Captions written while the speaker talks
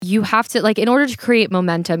you have to, like, in order to create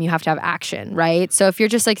momentum, you have to have action, right? So if you're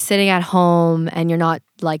just like sitting at home and you're not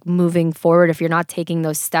like moving forward, if you're not taking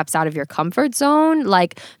those steps out of your comfort zone,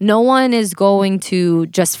 like no one is going to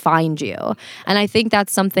just find you. And I think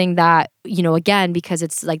that's something that, you know, again, because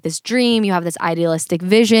it's like this dream, you have this idealistic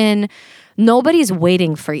vision, nobody's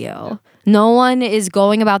waiting for you. No one is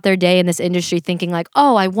going about their day in this industry thinking like,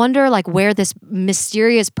 oh, I wonder like where this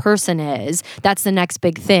mysterious person is. That's the next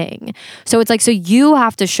big thing. So it's like, so you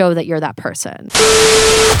have to show that you're that person.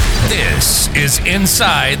 This is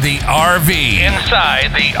Inside the RV.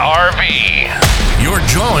 Inside the RV. You're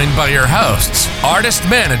joined by your hosts, artist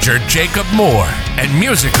manager Jacob Moore and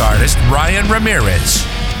music artist Ryan Ramirez.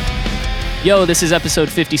 Yo, this is episode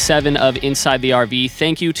 57 of Inside the RV.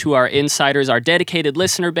 Thank you to our insiders, our dedicated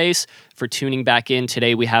listener base, for tuning back in.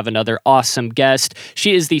 Today we have another awesome guest.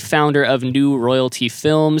 She is the founder of New Royalty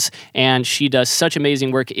Films, and she does such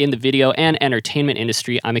amazing work in the video and entertainment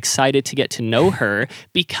industry. I'm excited to get to know her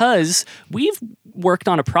because we've worked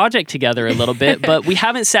on a project together a little bit, but we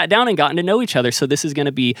haven't sat down and gotten to know each other. So this is going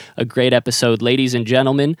to be a great episode. Ladies and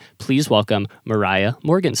gentlemen, please welcome Mariah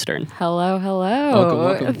Morgenstern. Hello.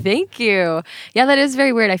 Welcome. Thank you. Yeah, that is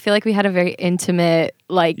very weird. I feel like we had a very intimate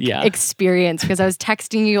experience because I was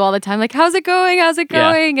texting you all the time, like, how's it going?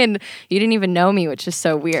 Yeah. And you didn't even know me, which is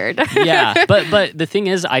so weird. Yeah, but the thing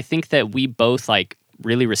is, I think that we both like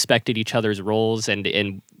really respected each other's roles, and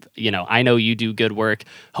you know, I know you do good work.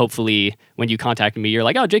 Hopefully when you contacted me, you're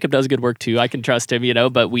like, oh, Jacob does good work too. I can trust him, you know,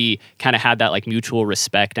 but we kind of had that like mutual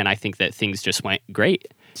respect, and I think that things just went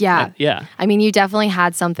great. Yeah. Yeah. I mean, you definitely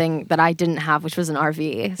had something that I didn't have, which was an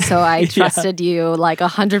RV. So I trusted you like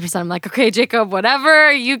 100%. I'm like, okay, Jacob,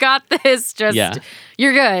 whatever, you got this.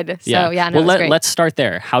 You're good. So well, let's start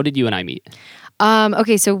there. How did you and I meet?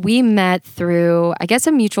 Okay, so we met through, I guess,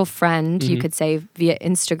 a mutual friend, you could say, via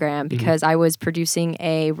Instagram, because I was producing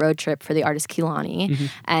a road trip for the artist Kehlani,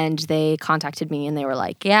 and they contacted me and they were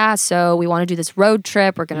like, yeah, so we want to do this road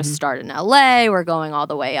trip. We're going to start in LA. We're going all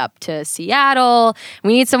the way up to Seattle.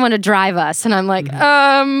 We need someone to drive us. And I'm like,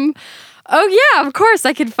 oh yeah, of course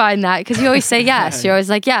I could find that, because you always say yes. You're always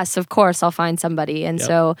like, yes, of course I'll find somebody. And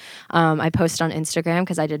so I posted on Instagram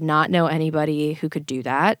because I did not know anybody who could do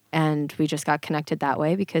that. And we just got connected that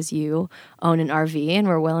way because you own an RV and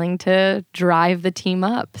we're willing to drive the team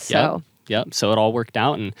up. So Yep. So it all worked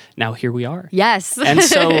out, and now here we are. Yes. And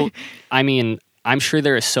so, I mean, I'm sure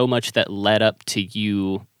there is so much that led up to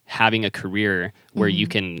you having a career where you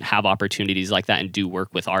can have opportunities like that and do work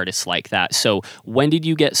with artists like that. So when did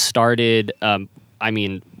you get started,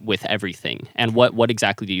 with everything? And what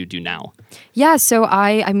exactly do you do now? Yeah, so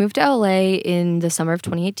I moved to LA in the summer of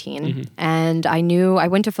 2018, and I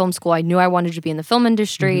went to film school. I knew I wanted to be in the film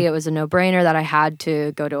industry. It was a no-brainer that I had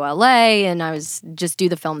to go to LA, and I was just do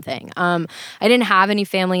the film thing. I didn't have any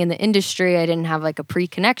family in the industry. I didn't have like a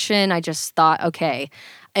pre-connection. I just thought, okay,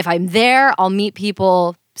 if I'm there, I'll meet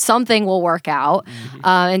people, something will work out.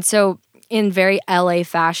 And so in very LA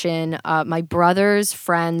fashion, my brother's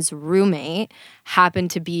friend's roommate happened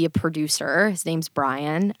to be a producer. His name's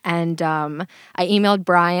Brian. And I emailed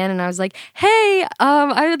Brian and I was like, hey,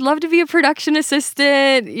 I would love to be a production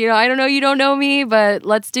assistant. You know, I don't know, you don't know me, but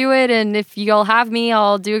let's do it. And if you'll have me,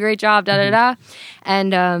 I'll do a great job,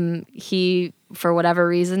 And he, for whatever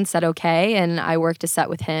reason, said okay, and I worked a set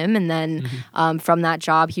with him, and then from that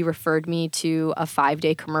job, he referred me to a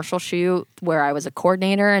 5-day commercial shoot where I was a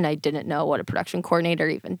coordinator, and I didn't know what a production coordinator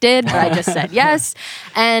even did, but I just said yes.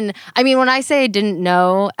 And I mean, when I say I didn't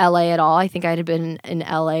know LA at all, I think I had been in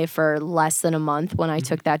LA for less than a month when I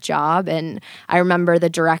took that job, and I remember the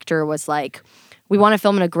director was like, we want to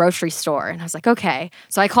film in a grocery store. And I was like, okay.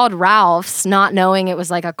 So I called Ralph's, not knowing it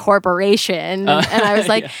was like a corporation. And I was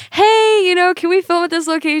like, hey, you know, can we film at this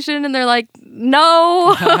location? And they're like,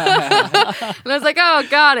 no. And I was like, oh,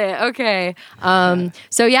 got it. Okay.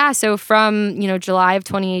 So from, July of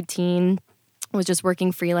 2018, I was just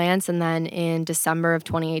working freelance. And then in December of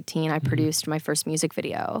 2018, I produced my first music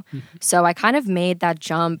video. So I kind of made that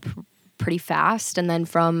jump pretty fast. And then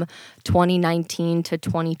from 2019 to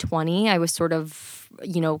 2020, I was sort of,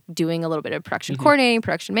 doing a little bit of production coordinating,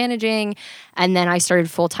 production managing. And then I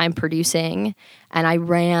started full-time producing, and I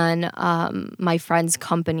ran my friend's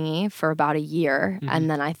company for about a year. And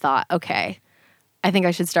then I thought, okay, I think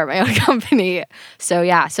I should start my own company. So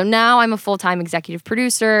now I'm a full-time executive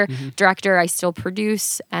producer, director. I still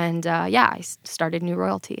produce, and I started New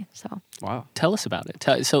Royalty. So wow, tell us about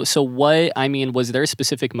it. So what? I mean, was there a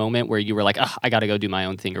specific moment where you were like, I got to go do my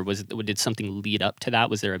own thing, or did something lead up to that?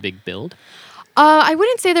 Was there a big build? I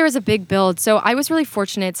wouldn't say there was a big build. So I was really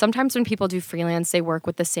fortunate. Sometimes when people do freelance, they work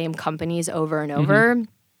with the same companies over and over.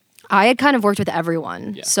 I had kind of worked with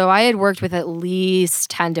everyone. Yeah. So I had worked with at least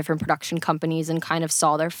 10 different production companies and kind of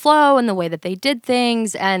saw their flow and the way that they did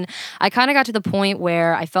things. And I kind of got to the point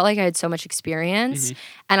where I felt like I had so much experience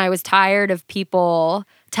and I was tired of people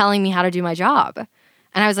telling me how to do my job.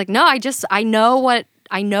 And I was like, no,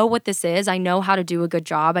 I know what this is. I know how to do a good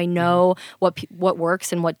job. I know what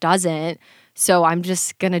works and what doesn't. So I'm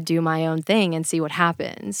just going to do my own thing and see what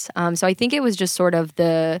happens. So I think it was just sort of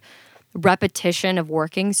the repetition of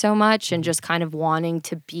working so much and just kind of wanting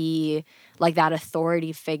to be like that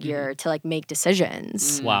authority figure to like make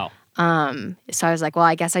decisions. Wow. So I was like, well,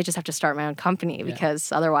 I guess I just have to start my own company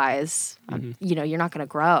because otherwise, you're not going to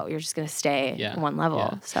grow. You're just going to stay at one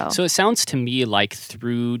level. Yeah. So it sounds to me like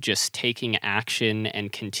through just taking action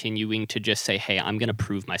and continuing to just say, hey, I'm going to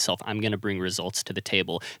prove myself. I'm going to bring results to the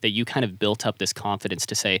table, that you kind of built up this confidence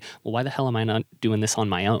to say, well, why the hell am I not doing this on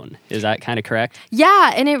my own? Is that kind of correct?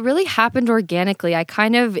 Yeah. And it really happened organically.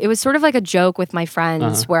 It was sort of like a joke with my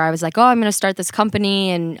friends where I was like, oh, I'm going to start this company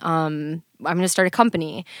and, I'm going to start a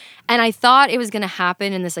company. And I thought it was going to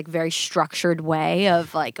happen in this like very structured way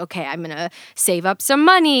of like, okay, I'm going to save up some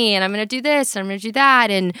money and I'm going to do this and I'm going to do that.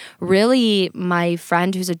 And really my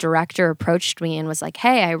friend who's a director approached me and was like,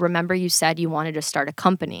 hey, I remember you said you wanted to start a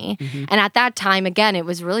company. And at that time, again, it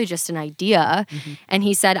was really just an idea. And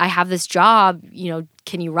he said, I have this job,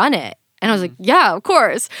 can you run it? And I was like, yeah, of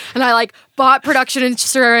course. And I like bought production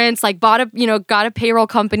insurance, like got a payroll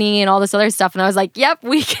company and all this other stuff. And I was like, yep,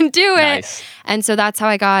 we can do it. Nice. And so that's how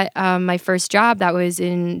I got my first job. That was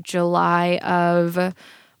in July of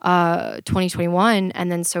 2021.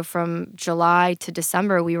 And then so from July to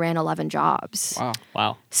December, we ran 11 jobs.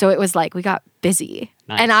 Wow. So it was like we got busy.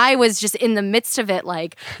 Nice. And I was just in the midst of it,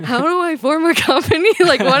 like, how do I form a company?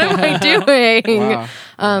 Like, what am I doing?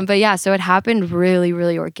 But yeah, so it happened really,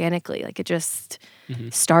 really organically. Like it just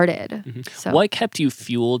started. So. What kept you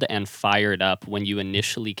fueled and fired up when you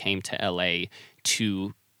initially came to LA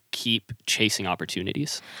to keep chasing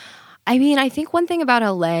opportunities? I mean, I think one thing about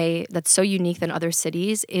LA that's so unique than other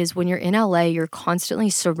cities is when you're in LA, you're constantly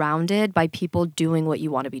surrounded by people doing what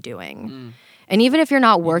you want to be doing. And even if you're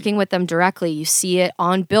not working with them directly, you see it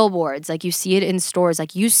on billboards, like you see it in stores,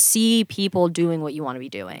 like you see people doing what you want to be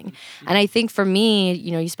doing. And I think for me,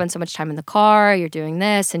 you spend so much time in the car, you're doing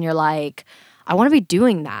this, and you're like, I want to be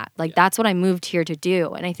doing that. Like that's what I moved here to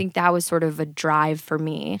do. And I think that was sort of a drive for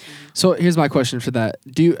me. So here's my question for that.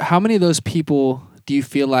 How many of those people do you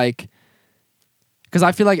feel like, because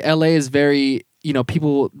I feel like LA is very,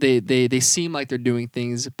 people, they seem like they're doing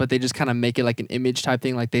things, but they just kind of make it like an image type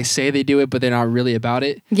thing. Like they say they do it, but they're not really about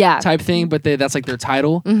it type thing. But that's like their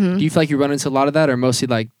title. Do you feel like you run into a lot of that, or mostly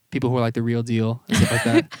like people who are like the real deal and stuff like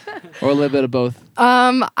that? Or a little bit of both?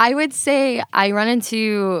 I would say I run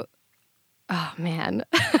into... Oh, man.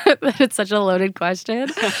 It's such a loaded question.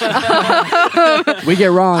 We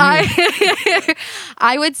get wrong.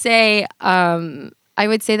 I would say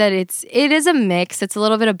that it is a mix. It's a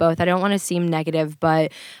little bit of both. I don't want to seem negative,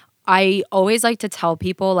 but I always like to tell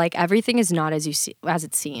people like everything is not as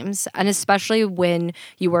it seems. And especially when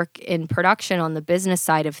you work in production on the business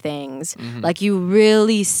side of things, like you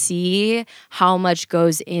really see how much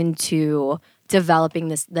goes into developing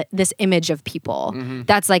this image of people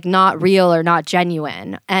that's like not real or not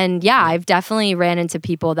genuine. And yeah, I've definitely ran into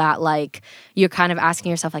people that like you're kind of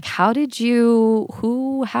asking yourself like, how did you,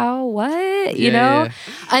 who, how, what, you know? Yeah.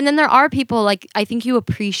 And then there are people like, I think you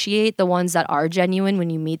appreciate the ones that are genuine when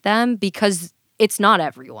you meet them because it's not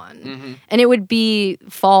everyone. And it would be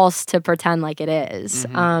false to pretend like it is.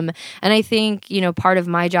 And I think, part of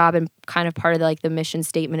my job and kind of part of like the mission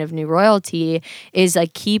statement of New Royalty is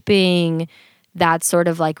like keeping that sort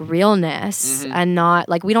of like realness and not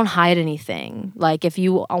like we don't hide anything. Like if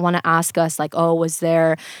you want to ask us like, oh, was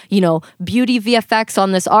there, beauty VFX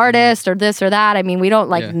on this artist or this or that? I mean, we don't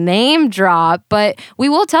like name drop, but we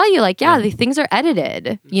will tell you like, the things are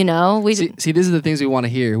edited, We see, these are the things we want to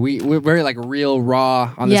hear. We're very like real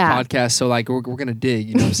raw on this podcast. So like we're going to dig,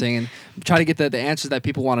 you know what I'm saying? And try to get the answers that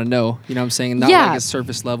people want to know, you know what I'm saying? Not like a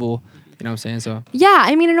surface level. You know what I'm saying? So yeah,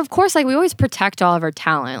 I mean, and of course, like we always protect all of our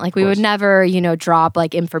talent. Like we would never, drop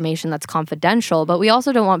like information that's confidential. But we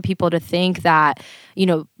also don't want people to think that,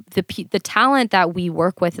 the talent that we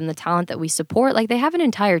work with and the talent that we support, like they have an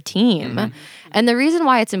entire team. And the reason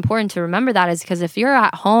why it's important to remember that is because if you're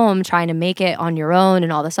at home trying to make it on your own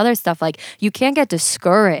and all this other stuff, like you can't get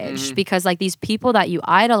discouraged because like these people that you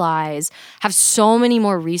idolize have so many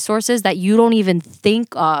more resources that you don't even think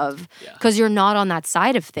of because you're not on that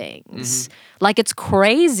side of things. Like it's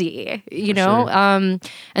crazy, know? Sure.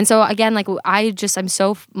 And so again, like I'm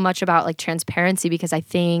so much about like transparency because I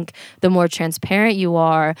think the more transparent you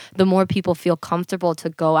are, the more people feel comfortable to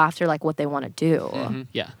go after like what they want to do.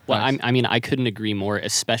 Yeah. Well, I mean, I couldn't agree more,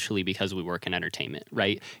 especially because we work in entertainment,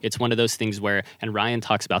 right? It's one of those things where, and Ryan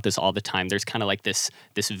talks about this all the time, there's kind of like this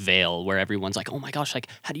veil where everyone's like, oh my gosh, like,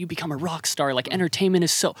 how do you become a rock star? Like, entertainment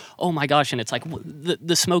is so, oh my gosh. And it's like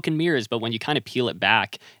the smoke and mirrors. But when you kind of peel it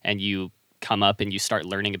back and you come up and you start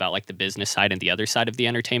learning about like the business side and the other side of the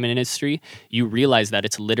entertainment industry, you realize that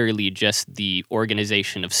it's literally just the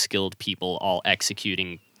organization of skilled people all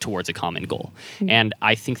executing towards a common goal. And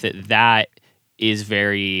I think that is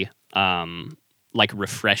very like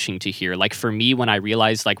refreshing to hear. Like for me, when I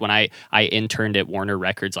realized, like when I interned at Warner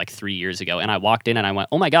Records like 3 years ago, and I walked in and I went,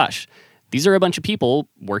 oh my gosh, these are a bunch of people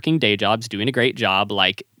working day jobs, doing a great job,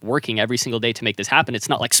 like working every single day to make this happen. It's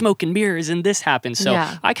not like smoke and mirrors and this happens. So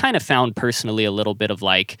I kind of found personally a little bit of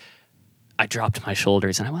like, I dropped my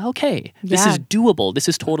shoulders and I went, okay, this is doable. This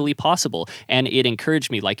is totally possible. And it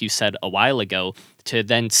encouraged me, like you said a while ago, to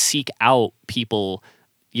then seek out people,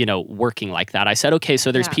 you know, working like that. I said, okay, so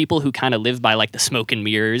there's people who kind of live by like the smoke and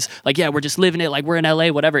mirrors, like, yeah, we're just living it, like we're in LA,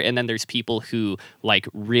 whatever. And then there's people who like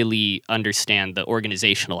really understand the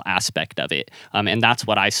organizational aspect of it. And that's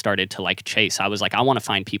what I started to like chase. I was like, I want to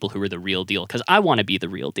find people who are the real deal because I want to be the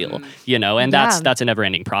real deal, you know, and that's a never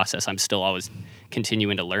ending process. I'm still always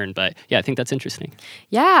continuing to learn, but yeah, I think that's interesting.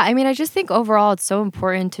 Yeah, I mean, I just think overall it's so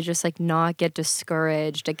important to just like not get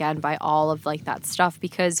discouraged again by all of like that stuff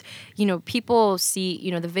because, you know, people see,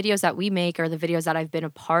 you know, the videos that we make or the videos that I've been a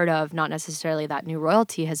part of, not necessarily that New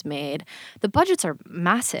Royalty has made, the budgets are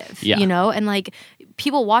massive, you know, and like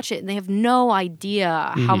people watch it and they have no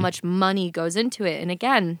idea how much money goes into it. And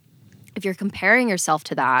again, if you're comparing yourself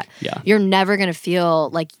to that, you're never going to feel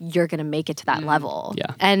like you're going to make it to that level.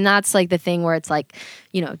 Yeah. And that's like the thing where it's like,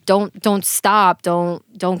 you know, don't stop,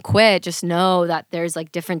 don't quit. Just know that there's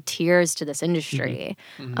like different tiers to this industry.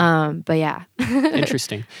 But yeah.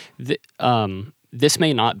 Interesting. This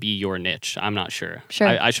may not be your niche. I'm not sure.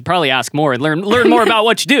 I should probably ask more and learn more about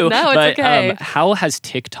what you do. No, it's okay. How has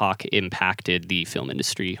TikTok impacted the film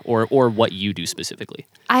industry or what you do specifically?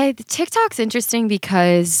 TikTok's interesting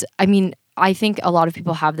because, I mean, I think a lot of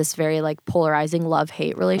people have this very like polarizing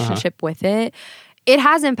love-hate relationship with it. It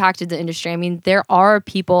has impacted the industry. I mean, there are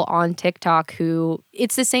people on TikTok who,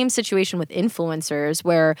 it's the same situation with influencers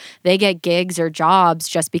where they get gigs or jobs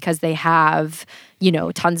just because they have, you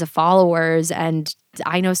know, tons of followers. And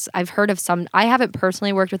I know I've heard of some, I haven't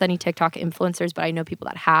personally worked with any TikTok influencers, but I know people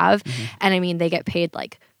that have. And I mean, they get paid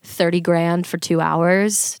like 30 grand for 2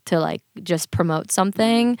 hours to like just promote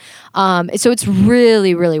something. So it's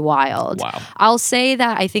really, really wild. Wow. I'll say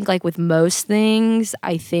that I think like with most things,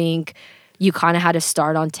 I think you kind of had to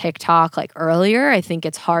start on TikTok like earlier. I think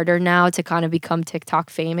it's harder now to kind of become TikTok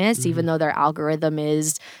famous, even though their algorithm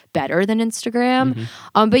is better than Instagram.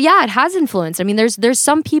 But yeah, it has influence. I mean, there's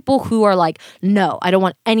some people who are like, no, I don't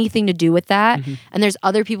want anything to do with that. And there's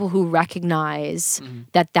other people who recognize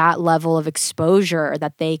that level of exposure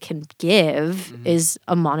that they can give is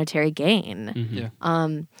a monetary gain.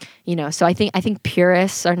 You know, so I think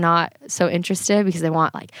purists are not so interested because they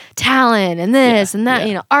want like talent and this and that,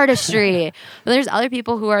 you know, artistry. But there's other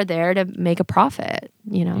people who are there to make a profit,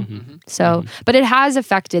 you know? So, but it has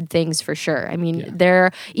affected things for sure. I mean,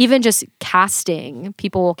 they're even just casting,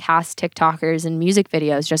 people will cast TikTokers in music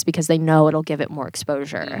videos just because they know it'll give it more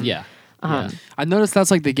exposure. I noticed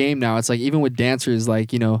that's like the game now. It's like even with dancers,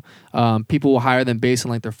 like, you know, people will hire them based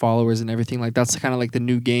on like their followers and everything. Like that's kind of like the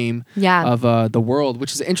new game of the world,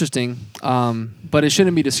 which is interesting. But it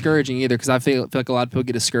shouldn't be discouraging either because I feel like a lot of people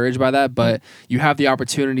get discouraged by that. But you have the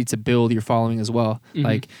opportunity to build your following as well.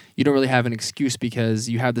 Like you don't really have an excuse because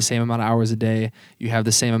you have the same amount of hours a day. You have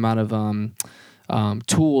the same amount of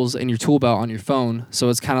tools in your tool belt on your phone. So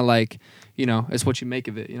it's kind of like, you know, it's what you make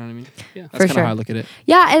of it. You know what I mean? Yeah. That's kind of how I look at it.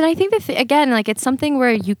 Yeah. And I think that, again, like it's something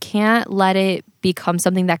where you can't let it become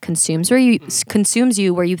something that consumes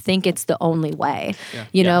you where you think it's the only way.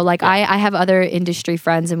 You know, like I have other industry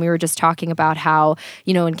friends and we were just talking about how,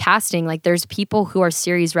 you know, in casting, like there's people who are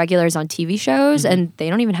series regulars on TV shows and they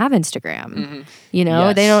don't even have Instagram. You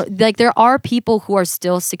know, they don't, like there are people who are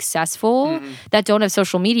still successful that don't have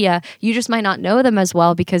social media. You just might not know them as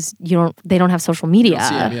well because they don't have social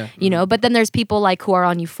media, you know, but then there's people like who are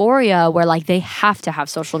on Euphoria where like they have to have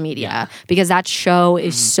social media because that show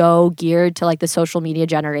is so geared to like the social media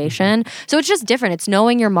generation. So it's just different. It's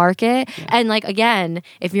knowing your market. And like, again,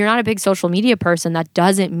 if you're not a big social media person, that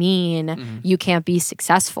doesn't mean you can't be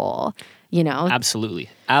successful, you know? Absolutely.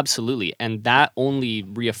 Absolutely. And that only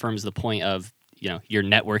reaffirms the point of, you know, your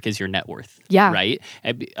network is your net worth. Right?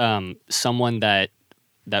 Someone that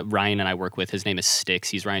that Ryan and I work with, his name is Styx.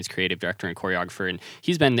 He's Ryan's creative director and choreographer, and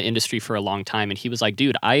he's been in the industry for a long time. And he was like,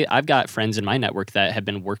 dude, I've got friends in my network that have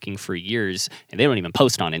been working for years, and they don't even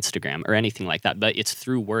post on Instagram or anything like that, but it's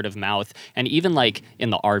through word of mouth. And even like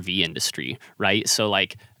in the RV industry, right? So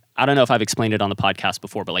like, I don't know if I've explained it on the podcast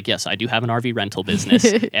before, but like, yes, I do have an RV rental business,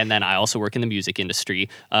 and then I also work in the music industry.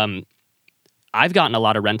 I've gotten a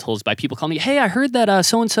lot of rentals by people calling me, hey, I heard that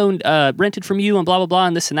so-and-so rented from you and blah, blah, blah,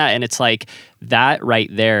 and this and that. And it's like that right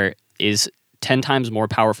there is 10 times more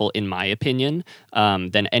powerful, in my opinion,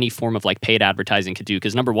 than any form of like paid advertising could do.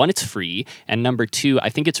 Because number one, it's free. And number two, I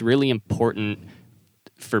think it's really important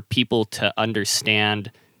for people to understand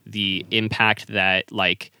the impact that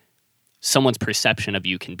like someone's perception of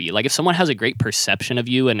you can be. Like if someone has a great perception of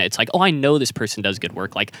you and it's like, oh, I know this person does good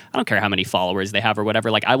work. Like I don't care how many followers they have or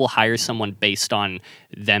whatever. Like I will hire someone based on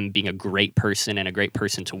them being a great person and a great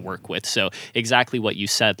person to work with. So exactly what you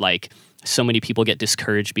said, like so many people get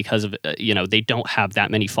discouraged because of, they don't have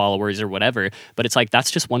that many followers or whatever, but it's like,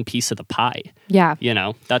 that's just one piece of the pie. Yeah.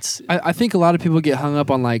 That's, I think a lot of people get hung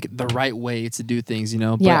up on like the right way to do things,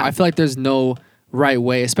 but Yeah. I feel like there's no right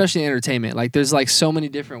way, especially in entertainment. Like there's like so many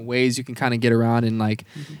different ways you can kind of get around and like,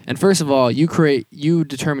 and first of all, you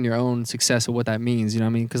determine your own success of what that means. You know what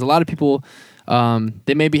I mean? Because a lot of people,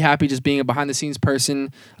 they may be happy just being a behind the scenes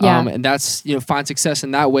person. Yeah. And that's, find success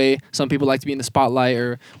in that way. Some people like to be in the spotlight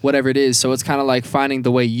or whatever it is. So it's kind of like finding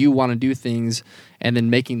the way you want to do things and then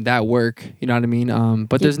making that work. You know what I mean?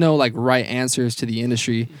 But there's no like right answers to the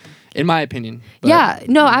industry, in my opinion. But, yeah,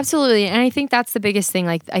 no, absolutely. And I think that's the biggest thing.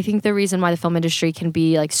 Like, I think the reason why the film industry can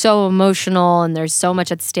be like so emotional and there's so much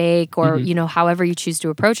at stake or, however you choose to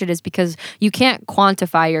approach it is because you can't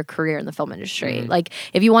quantify your career in the film industry. Like,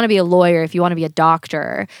 if you want to be a lawyer, if you want to be a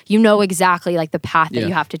doctor, you know exactly like the path that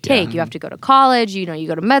you have to take. You have to go to college, you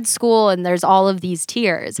go to med school, and there's all of these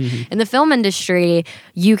tiers. In the film industry,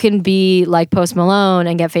 you can be like Post Malone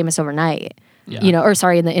and get famous overnight. Yeah.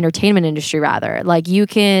 In the entertainment industry, rather. Like, you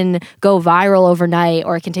can go viral overnight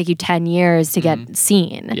or it can take you 10 years to get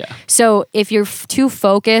seen. Yeah. So if you're too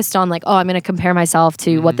focused on like, oh, I'm going to compare myself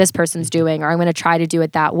to what this person's doing, or I'm going to try to do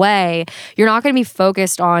it that way, you're not going to be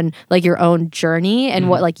focused on like your own journey and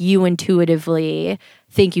what like you intuitively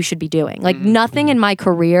think you should be doing. Like nothing in my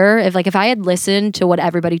career, if I had listened to what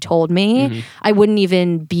everybody told me, I wouldn't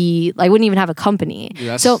even have a company. Dude,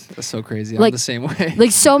 that's so crazy. I'm like, the same way.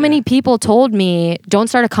 Like so many people told me, don't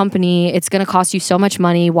start a company. It's going to cost you so much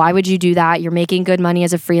money. Why would you do that? You're making good money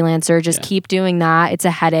as a freelancer. Just keep doing that. It's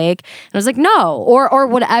a headache. And I was like, no, or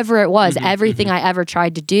whatever it was, everything I ever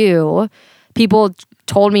tried to do, people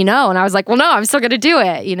told me no, and I was like, well, no, I'm still gonna do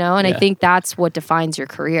it, and I think that's what defines your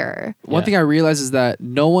career. One thing I realized is that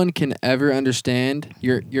no one can ever understand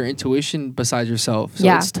your intuition besides yourself.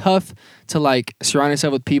 So it's tough to like surround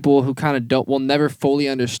yourself with people who kind of will never fully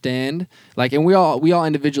understand. Like, and we all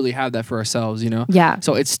individually have that for ourselves, Yeah.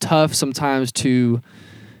 So it's tough sometimes to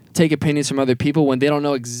take opinions from other people when they don't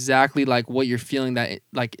know exactly like what you're feeling, that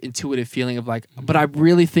like intuitive feeling of like, but I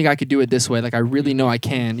really think I could do it this way. Like I really know I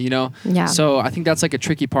can, Yeah. So I think that's like a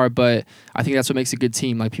tricky part, but I think that's what makes a good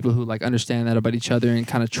team. Like people who like understand that about each other and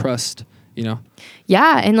kind of trust,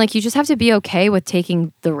 Yeah, and like you just have to be okay with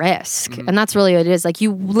taking the risk. And that's really what it is. Like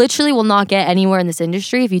you literally will not get anywhere in this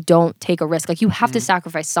industry if you don't take a risk. Like you have to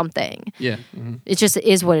sacrifice something. Yeah. It just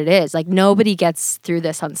is what it is. Like nobody gets through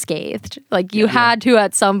this unscathed. Like you had to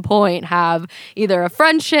at some point have either a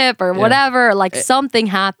friendship or whatever, like something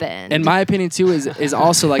happened. In my opinion too is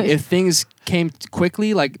also like if things came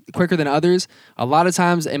quickly, like quicker than others, a lot of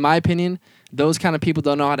times in my opinion, those kind of people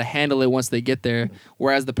don't know how to handle it once they get there.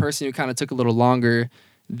 Whereas the person who kind of took a little longer,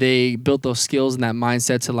 they built those skills and that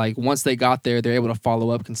mindset to like, once they got there, they're able to follow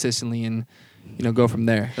up consistently and, go from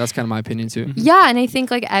there. That's kind of my opinion too. Yeah. And I think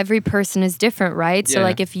like every person is different, right? So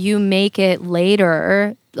like if you make it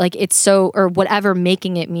later, like it's or whatever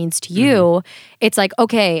making it means to you, it's like,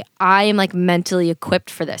 okay, I am like mentally equipped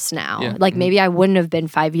for this now. Yeah. Like maybe I wouldn't have been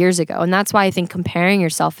 5 years ago. And that's why I think comparing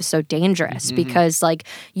yourself is so dangerous because like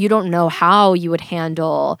you don't know how you would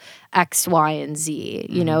handle X, Y, and Z.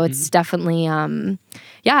 It's definitely,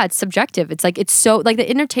 it's subjective. It's like, it's so like the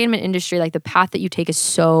entertainment industry, like the path that you take is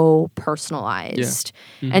so personalized.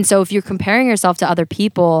 Yeah. And so if you're comparing yourself to other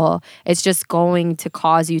people, it's just going to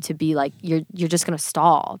cause you to be like, you're just going to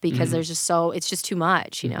stall because there's just it's just too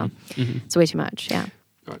much, It's way too much. Yeah.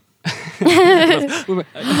 wait.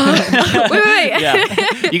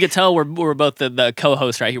 Yeah, you could tell we're both the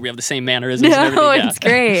co-hosts right here. We have the same mannerisms. And everything. Yeah. It's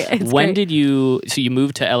great. When did you? So you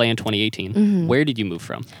moved to LA in 2018. Where did you move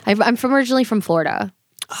from? I'm originally from Florida,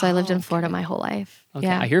 so I lived in Florida my whole life. Okay.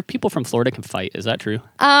 Yeah. I hear people from Florida can fight. Is that true?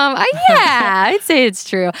 Yeah, I'd say it's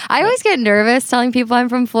true. I always get nervous telling people I'm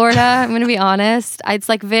from Florida. I'm going to be honest. It's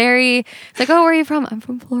like, oh, where are you from? I'm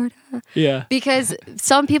from Florida. Yeah. Because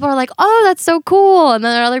some people are like, oh, that's so cool. And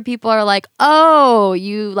then other people are like, oh,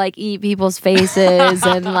 you like eat people's faces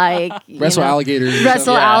and like Wrestle alligators.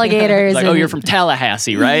 Wrestle alligators. Like, and, oh, you're from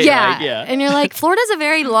Tallahassee, right? Yeah. Like, yeah. And you're like, Florida's a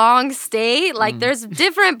very long state. Like there's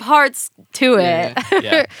different parts to it.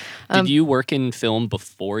 Yeah. Did you work in film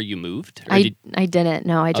before you moved? Or I didn't.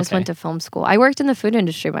 No, I just went to film school. I worked in the food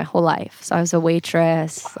industry my whole life. So I was a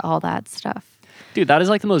waitress, all that stuff. Dude, that is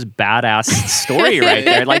like the most badass story right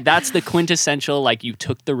there. Like that's the quintessential, like you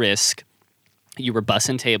took the risk, you were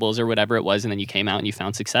bussing tables or whatever it was, and then you came out and you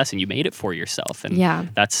found success and you made it for yourself. And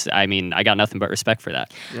I got nothing but respect for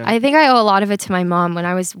that. Yeah. I think I owe a lot of it to my mom. When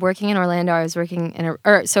I was working in Orlando,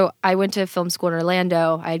 so I went to film school in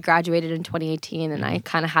Orlando. I had graduated in 2018 and I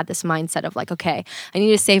kind of had this mindset of like, okay, I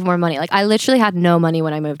need to save more money. Like I literally had no money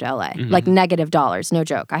when I moved to LA, like negative dollars, no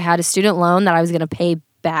joke. I had a student loan that I was going to pay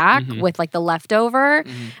back with like the leftover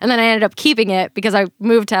and then I ended up keeping it because I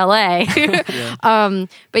moved to LA. But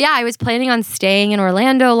yeah, I was planning on staying in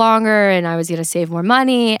Orlando longer and I was gonna save more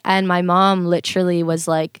money, and my mom literally was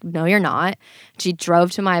like, no, you're not. She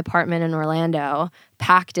drove to my apartment in Orlando,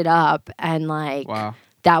 packed it up, and like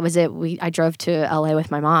that was it. I drove to LA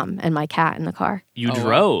with my mom and my cat in the car. You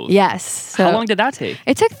drove? Yes. So how long did that take?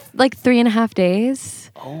 It took like 3.5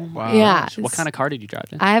 days. Oh my yeah. gosh. What kind of car did you drive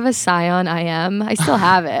in? I have a Scion IM. I still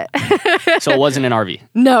have it. So it wasn't an RV?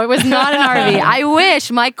 No, it was not an RV. I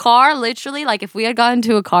wish. My car, literally, like if we had gotten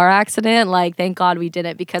into a car accident, like thank God we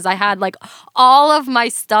didn't, because I had like all of my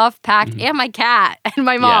stuff packed and my cat and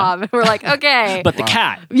my mom. We're like, okay. But the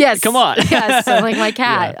cat. Yes. Come on. Yes. So, like my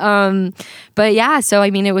cat. But yeah, so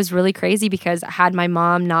I mean, it was really crazy because had my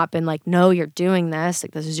mom not been like, no, you're doing this,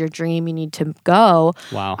 like this is your dream, you need to go.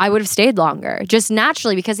 Wow. I would have stayed longer, just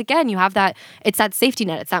naturally, because again, you have that, it's that safety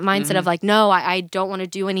net. It's that mindset of like, no, I don't want to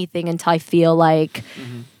do anything until I feel like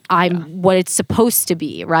I'm what it's supposed to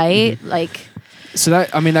be, right? Like. So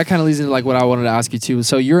that kind of leads into like what I wanted to ask you too.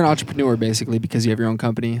 So you're an entrepreneur basically because you have your own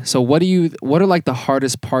company. So what are like the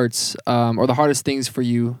hardest parts or the hardest things for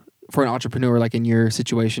you for an entrepreneur, like in your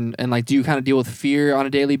situation? And like, do you kind of deal with fear on a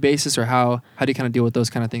daily basis, or how do you kind of deal with those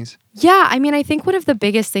kind of things? Yeah, I mean, I think one of the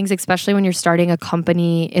biggest things, especially when you're starting a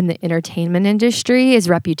company in the entertainment industry, is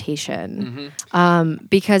reputation.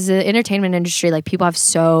 Because the entertainment industry, like people have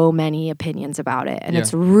so many opinions about it, and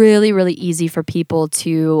it's really, really easy for people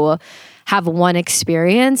to have one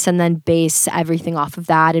experience and then base everything off of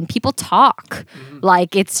that. And people talk.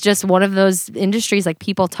 Like it's just one of those industries, like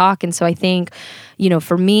people talk. And so I think, you know,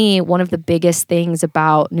 for me, one of the biggest things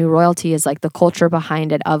about New Royalty is like the culture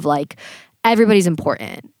behind it of like, everybody's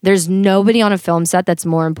important. There's nobody on a film set that's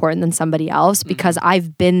more important than somebody else, because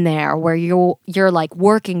I've been there where you're like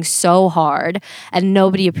working so hard and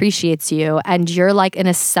nobody appreciates you, and you're like an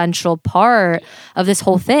essential part of this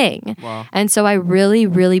whole thing. Wow. And so I really,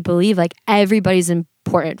 really believe like everybody's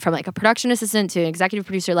important, from like a production assistant to an executive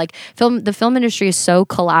producer. Like the film industry is so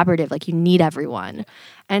collaborative, like you need everyone.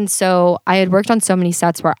 And so I had worked on so many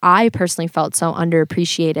sets where I personally felt so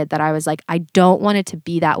underappreciated that I was like, I don't want it to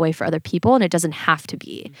be that way for other people, and it doesn't have to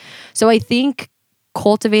be. So I think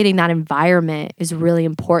cultivating that environment is really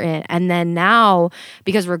important. And then now,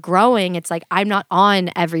 because we're growing, it's like I'm not on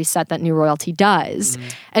every set that New Royalty does.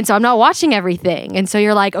 And so I'm not watching everything. And so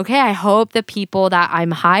you're like, okay, I hope the people that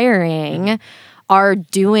I'm hiring are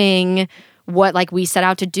doing what like we set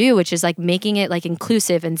out to do, which is like making it like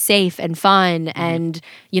inclusive and safe and fun and,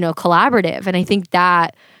 you know, collaborative. And I think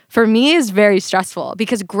that for me is very stressful,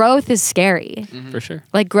 because growth is scary. For sure.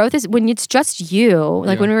 Like growth is when it's just you.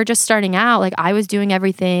 Like when we were just starting out, like I was doing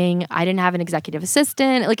everything. I didn't have an executive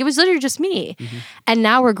assistant. Like it was literally just me. And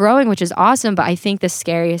now we're growing, which is awesome. But I think the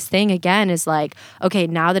scariest thing again is like, okay,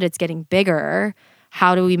 now that it's getting bigger,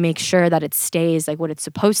 how do we make sure that it stays like what it's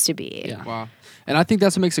supposed to be? Yeah. Wow. And I think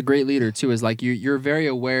that's what makes a great leader too, is like you're very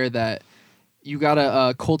aware that you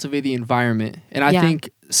gotta cultivate the environment. And I think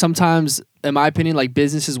sometimes, in my opinion, like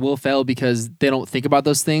businesses will fail because they don't think about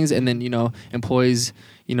those things, and then, you know, employees,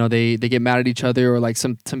 you know, they get mad at each other, or like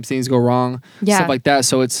some things go wrong, stuff like that.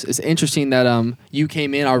 So it's interesting that you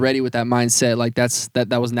came in already with that mindset, like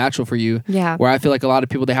that was natural for you. Yeah. Where I feel like a lot of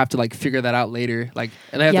people, they have to like figure that out later, like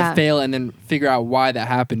they have to fail and then figure out why that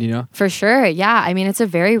happened, you know? For sure. Yeah. I mean, it's a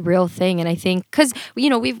very real thing. And I think, because, you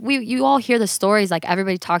know, you all hear the stories, like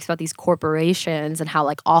everybody talks about these corporations and how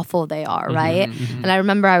like awful they are, right? And I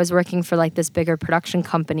remember I was working for like this bigger production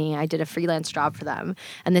company. I did a freelance job for them.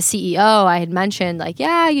 And the CEO, I had mentioned like,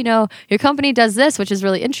 yeah, you know, your company does this, which is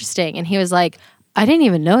really interesting. And he was like, I didn't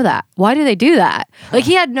even know that. Why do they do that? Like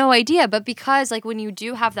he had no idea. But because like when you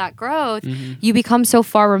do have that growth, you become so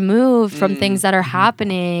far removed from things that are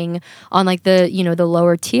happening on like the, you know, the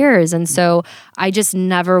lower tiers. And so I just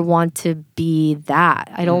never want to be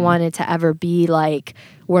that. I don't want it to ever be like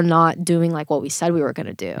we're not doing like what we said we were going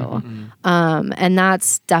to do. And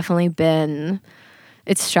that's definitely been,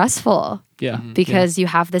 it's stressful. Yeah. Because you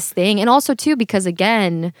have this thing. And also too, because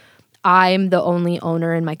again, I'm the only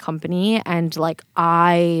owner in my company and like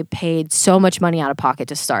I paid so much money out of pocket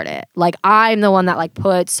to start it. Like I'm the one that like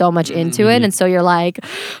put so much into it. And so you're like,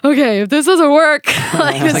 okay, if this doesn't work,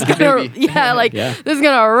 like this is gonna, this is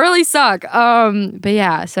gonna really suck. But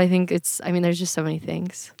yeah, so I think there's just so many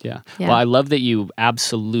things. Yeah. Well, I love that you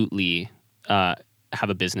absolutely have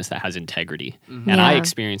a business that has integrity. And I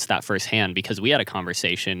experienced that firsthand because we had a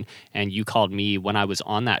conversation and you called me when I was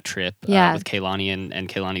on that trip with Kaylani and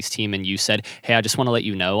Kaylani's team, and you said, hey, I just want to let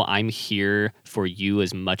you know I'm here for you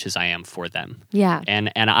as much as I am for them. Yeah. And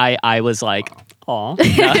I was like, aw.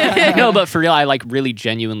 No, but for real, I like really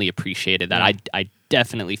genuinely appreciated that. I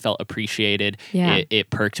definitely felt appreciated. Yeah.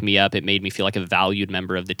 It perked me up. It made me feel like a valued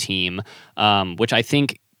member of the team, which I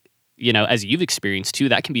think, you know, as you've experienced too,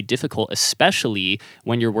 that can be difficult, especially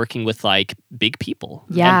when you're working with like big people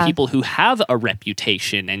and people who have a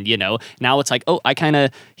reputation. And, you know, now it's like, oh,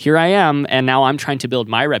 here I am. And now I'm trying to build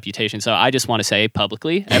my reputation. So I just want to say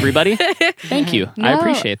publicly, everybody, thank you. No, I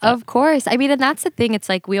appreciate that. Of course. I mean, and that's the thing. It's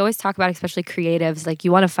like we always talk about, especially creatives, like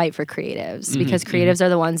you want to fight for creatives because creatives are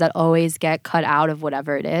the ones that always get cut out of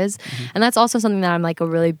whatever it is. And that's also something that I'm like a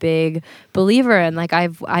really big believer in. Like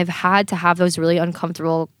I've had to have those really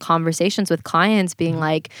uncomfortable conversations with clients being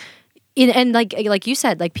like, and like you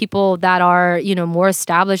said, like people that are, you know, more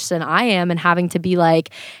established than I am and having to be like,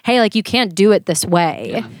 hey, like you can't do it this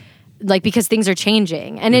way. Like because things are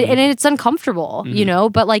changing and it's uncomfortable, you know,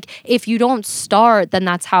 but like if you don't start, then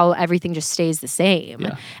that's how everything just stays the same.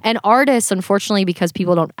 And artists, unfortunately, because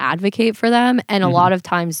people don't advocate for them, and a lot of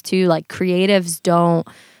times too, like creatives don't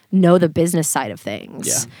know the business side of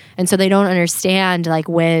things. And so they don't understand like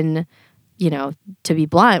when, you know, to be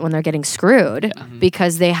blunt, when they're getting screwed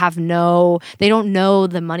because they don't know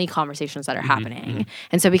the money conversations that are happening.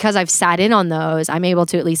 And so because I've sat in on those, I'm able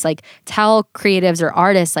to at least like tell creatives or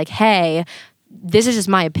artists like, hey, this is just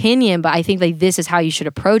my opinion, but I think like this is how you should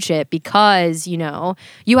approach it because, you know,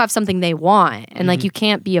 you have something they want. And like you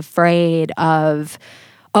can't be afraid of,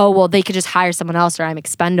 oh, well, they could just hire someone else or I'm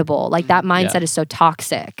expendable. Like that mindset is so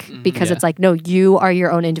toxic because it's like, no, you are your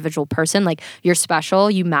own individual person. Like you're special,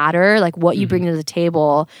 you matter, like what you bring to the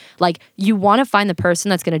table. Like you want to find the person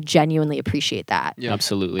that's going to genuinely appreciate that. Yeah.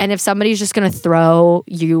 Absolutely. And if somebody's just going to throw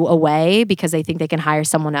you away because they think they can hire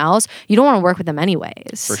someone else, you don't want to work with them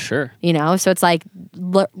anyways. For sure. You know, so it's like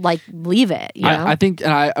leave it, you know? I think,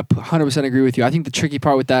 and I 100% agree with you. I think the tricky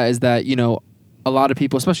part with that is that, you know, a lot of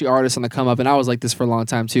people, especially artists on the come up, and I was like this for a long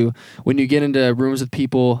time too, when you get into rooms with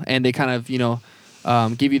people and they kind of, you know,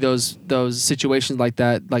 give you those situations like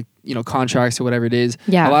that, like, you know, contracts or whatever it is.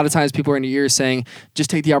 Yeah. A lot of times people are in your ears saying,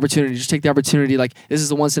 just take the opportunity. Like, this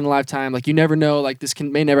is a once in a lifetime. Like, you never know, like this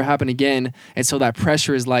may never happen again. And so that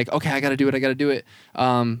pressure is like, okay, I got to do it.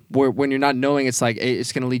 Where when you're not knowing, it's like,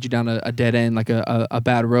 it's going to lead you down a dead end, like a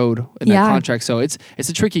bad road in that contract. So it's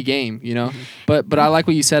a tricky game, you know, but I like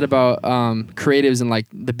what you said about creatives and like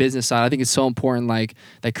the business side. I think it's so important, like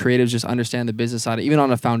that creatives just understand the business side, even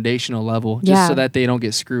on a foundational level, just so that they don't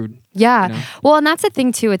get screwed. Yeah. You know? Well, and that's the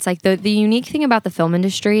thing too. It's like the unique thing about the film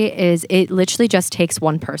industry is it literally just takes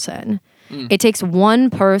one person. It takes one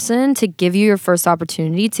person to give you your first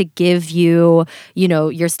opportunity, to give you, you know,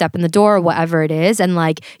 your step in the door, whatever it is. And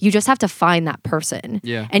like, you just have to find that person.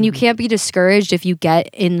 Yeah. And you can't be discouraged if you get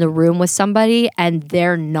in the room with somebody and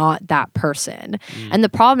they're not that person. And the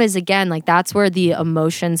problem is, again, like that's where the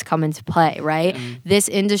emotions come into play, right? This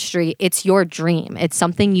industry, it's your dream. It's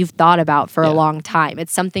something you've thought about for a long time.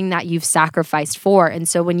 It's something that you've sacrificed for. And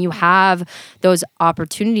so when you have those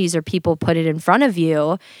opportunities or people put it in front of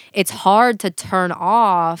you, it's hard to turn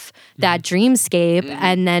off that dreamscape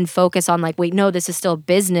and then focus on like, wait, no, this is still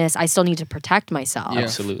business. I still need to protect myself. Yeah.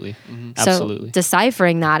 Absolutely. So Absolutely.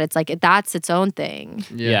 deciphering that, it's like, that's its own thing.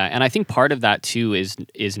 Yeah. And I think part of that too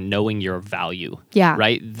is knowing your value. Yeah.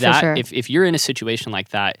 Right? For That sure. if you're in a situation like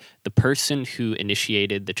that, the person who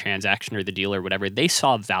initiated the transaction or the deal or whatever, they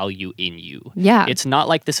saw value in you. Yeah. It's not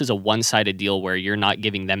like this is a one-sided deal where you're not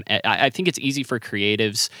giving them. I think it's easy for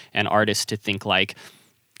creatives and artists to think like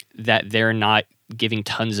that they're not giving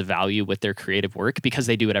tons of value with their creative work because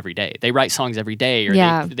they do it every day. They write songs every day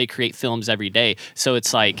or they create films every day. So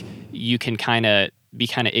it's like you can kind of be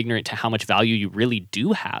kind of ignorant to how much value you really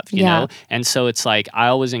do have, you Yeah. know? And so it's like, I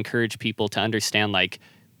always encourage people to understand, like,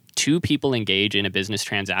 two people engage in a business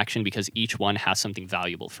transaction because each one has something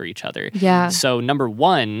valuable for each other. Yeah. So number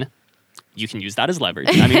one, you can use that as leverage.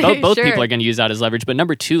 I mean, both Sure. people are going to use that as leverage. But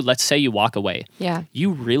number two, let's say you walk away. Yeah.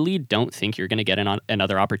 You really don't think you're going to get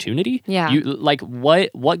another opportunity. Yeah. You like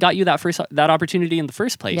what got you that opportunity in the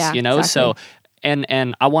first place? Yeah, you know. exactly. So,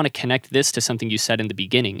 and I want to connect this to something you said in the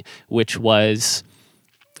beginning, which was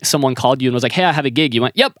someone called you and was like, "Hey, I have a gig." You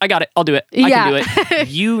went, "Yep, I got it. I'll do it. I can do it."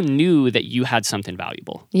 You knew that you had something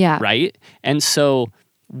valuable. Yeah. Right. And so,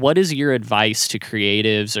 what is your advice to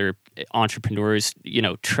creatives or entrepreneurs, you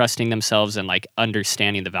know, trusting themselves and like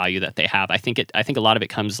understanding the value that they have? I think a lot of it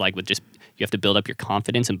comes like with just, you have to build up your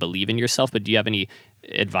confidence and believe in yourself. But do you have any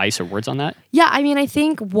advice or words on that? Yeah, I mean, I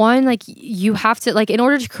think one, like, you have to, like, in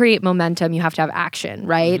order to create momentum, you have to have action,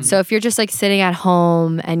 right? So if you're just like sitting at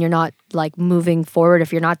home and you're not like moving forward,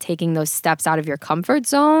 if you're not taking those steps out of your comfort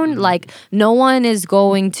zone, like, no one is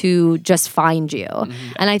going to just find you.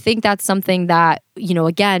 And I think that's something that, you know,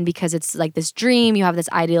 again, because it's like this dream, you have this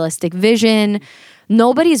idealistic vision,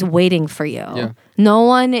 nobody's waiting for you. Yeah. No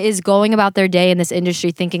one is going about their day in this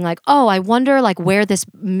industry thinking like, oh, I wonder like where this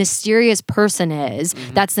mysterious person is.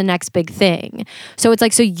 That's the next big thing. So it's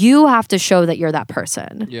like, so you have to show that you're that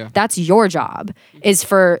person. Yeah. That's your job, is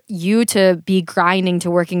for you to be grinding,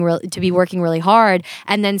 to be working really hard.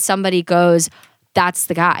 And then somebody goes, that's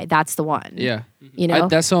the guy. That's the one. Yeah. You know?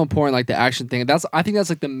 That's so important, like the action thing. I think that's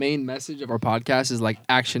like the main message of our podcast is like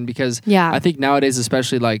action, because Yeah. I think nowadays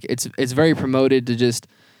especially like it's very promoted to just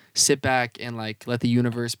sit back and like let the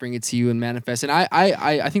universe bring it to you and manifest. And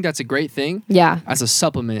I think that's a great thing. Yeah. As a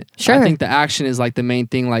supplement. Sure. I think the action is like the main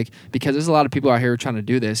thing, like, because there's a lot of people out here trying to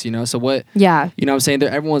do this, you know? So what, Yeah. you know what I'm saying?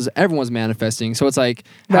 Everyone's manifesting. So it's like,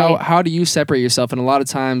 Right. how do you separate yourself? And a lot of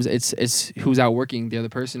times it's who's outworking the other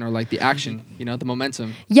person, or like the action, you know, the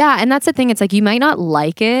momentum. Yeah, and that's the thing. It's like, you might not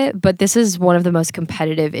like it, but this is one of the most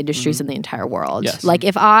competitive industries in the entire world. Yes. Like,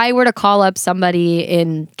 if I were to call up somebody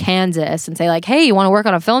in Kansas and say like, hey, you want to work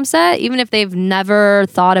on a film set? Even if they've never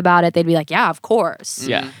thought about it, they'd be like, yeah, of course.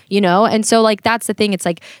 Yeah. You know? And so like, that's the thing. It's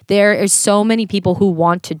like, there is so many people who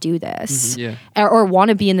want to do this Yeah. or want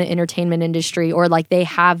to be in the entertainment industry, or like they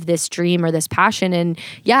have this dream or this passion. And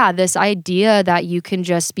yeah, this idea that you can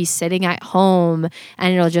just be sitting at home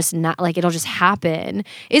and it'll just happen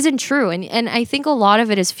isn't true. And I think a lot of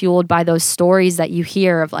it is fueled by those stories that you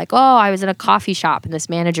hear of like, oh, I was in a coffee shop and this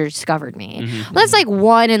manager discovered me. That's like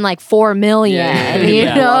 1 in like 4 million, you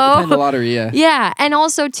Yeah. know? The lottery, yeah. Yeah. And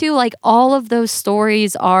also too, like, all of those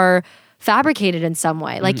stories are fabricated in some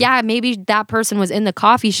way. Like, yeah, maybe that person was in the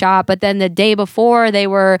coffee shop, but then the day before they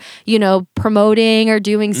were, you know, promoting or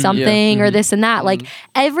doing something or this and that. Like,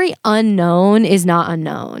 every unknown is not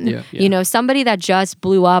unknown. Yeah. You know, somebody that just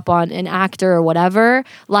blew up on an actor or whatever,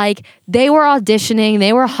 like, they were auditioning,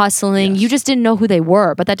 they were hustling. You just didn't know who they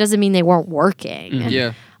were, but that doesn't mean they weren't working.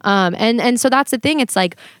 Yeah. And so that's the thing. It's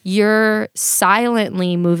like, you're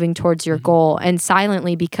silently moving towards your goal, and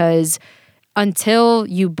silently, because until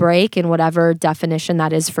you break in whatever definition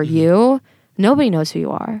that is for you, nobody knows who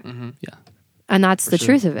you are. Yeah. And that's the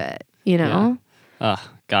truth of it, you know?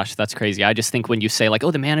 Gosh, that's crazy. I just think when you say like,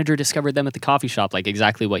 oh, the manager discovered them at the coffee shop, like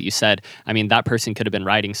exactly what you said. I mean, that person could have been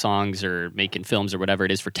writing songs or making films or whatever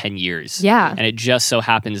it is for 10 years. Yeah. And it just so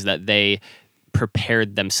happens that they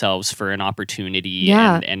prepared themselves for an opportunity.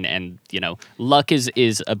 Yeah. And you know, luck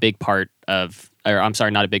is a big part of, or I'm sorry,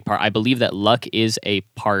 not a big part. I believe that luck is a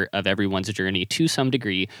part of everyone's journey to some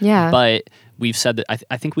degree. Yeah. But we've said that,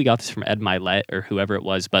 I think we got this from Ed Milet or whoever it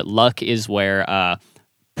was, but luck is where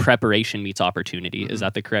preparation meets opportunity. Is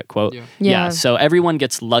that the correct quote? Yeah. Yeah. So everyone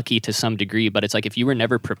gets lucky to some degree, but it's like, if you were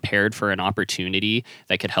never prepared for an opportunity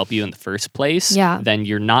that could help you in the first place, then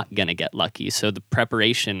you're not going to get lucky. So the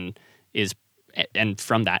preparation is, and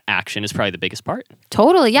from that, action is probably the biggest part.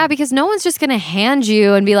 Totally. Yeah. Because no one's just going to hand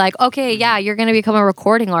you and be like, okay, yeah, you're going to become a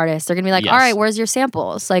recording artist. They're going to be like, Yes. all right, where's your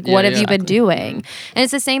samples? Like, what have you been doing? And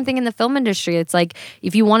it's the same thing in the film industry. It's like,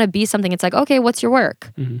 if you want to be something, it's like, okay, what's your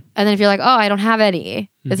work? And then if you're like, oh, I don't have any,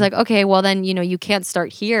 it's like, okay, well then, you know, you can't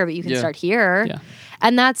start here, but you can start here. Yeah.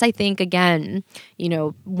 And that's, I think, again, you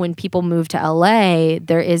know, when people move to LA,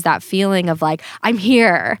 there is that feeling of like, I'm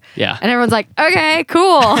here. Yeah. And everyone's like, okay,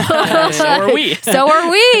 cool. So are we. So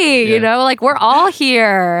are we, you know, like, we're all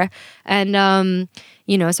here. And,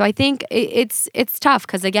 you know, so I think it's tough,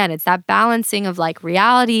 because again, it's that balancing of like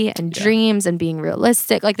reality and dreams and being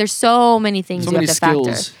realistic. Like, there's so many things So you many have to factor.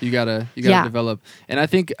 skills you gotta Yeah. develop. And I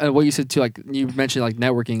think what you said too, like you mentioned like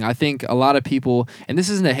networking. I think a lot of people, and this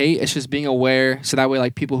isn't a hate, it's just being aware, so that way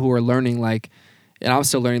like people who are learning, like, and I'm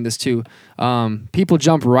still learning this too. People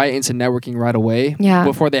jump right into networking right away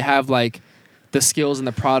before they have like the skills and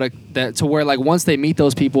the product that to where like once they meet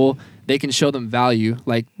those people, they can show them value.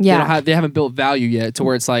 Like they haven't built value yet to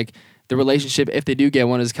where it's like the relationship, if they do get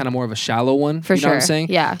one, is kind of more of a shallow one. For you know what I'm sure. saying?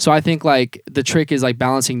 Yeah. So I think like the trick is like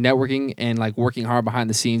balancing networking and like working hard behind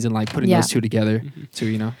the scenes and like putting those two together too,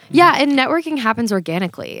 you know? Yeah, and networking happens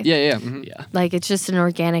organically. Yeah. Like it's just an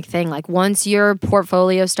organic thing. Like once your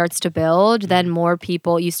portfolio starts to build, then more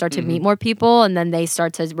people, you start to meet more people, and then they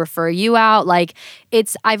start to refer you out. Like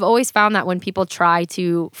I've always found that when people try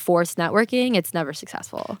to force networking, it's never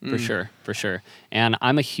successful. For sure. And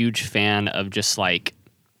I'm a huge fan of just like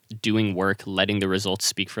doing work, letting the results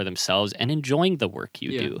speak for themselves, and enjoying the work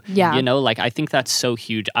you do. Yeah. You know, like I think that's so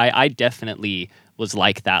huge. I definitely was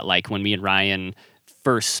like that, like when me and Ryan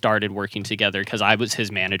first started working together, because I was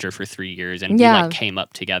his manager for 3 years, and we like came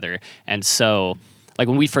up together. And so like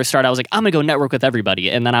when we first started, I was like, I'm gonna go network with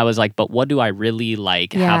everybody. And then I was like, but what do I really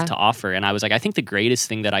like have to offer? And I was like, I think the greatest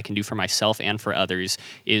thing that I can do for myself and for others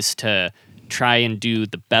is to try and do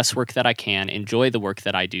the best work that I can, enjoy the work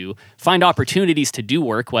that I do, find opportunities to do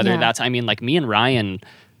work, whether that's, I mean, like me and Ryan,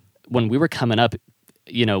 when we were coming up,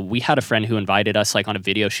 you know, we had a friend who invited us like on a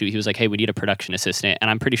video shoot. He was like, hey, we need a production assistant. And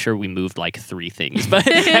I'm pretty sure we moved like 3 things, but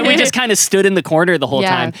and we just kind of stood in the corner the whole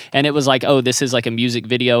time. And it was like, oh, this is like a music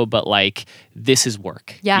video, but like, this is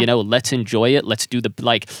work. You know, let's enjoy it. Let's do the,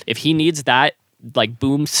 like, if he needs that, like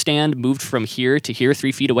boom stand moved from here to here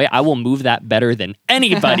 3 feet away, I will move that better than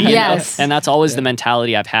anybody. You know? And that's always the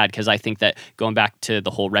mentality I've had, because I think that going back to the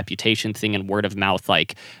whole reputation thing and word of mouth,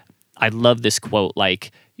 like I love this quote, like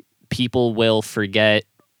people will forget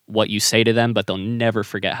what you say to them, but they'll never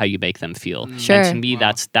forget how you make them feel. Sure. And to me,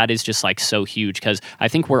 that is just like so huge, because I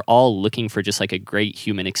think we're all looking for just like a great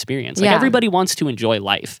human experience. Like everybody wants to enjoy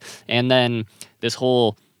life. And then this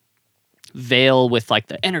whole veil with like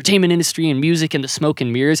the entertainment industry and music and the smoke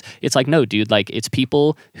and mirrors, it's like, no, dude, like it's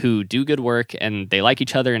people who do good work and they like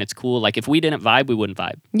each other and it's cool. Like if we didn't vibe, we wouldn't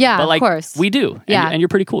vibe. But like, of course we do. And you're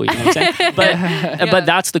pretty cool, you know what I'm saying? But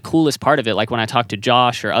that's the coolest part of it. Like when I talk to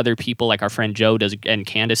Josh or other people, like our friend Joe does, and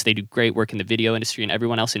Candace, they do great work in the video industry, and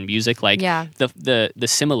everyone else in music, like the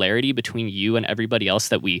similarity between you and everybody else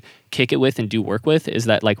that we kick it with and do work with is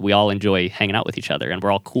that like we all enjoy hanging out with each other and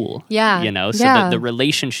we're all cool. You know, so the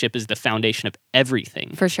relationship is the foundation of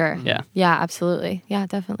everything. For sure. Yeah, absolutely. Yeah,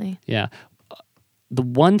 definitely. Yeah. The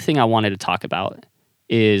one thing I wanted to talk about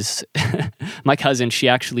is my cousin. She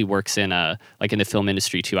actually works in like in the film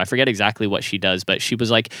industry too. I forget exactly what she does, but she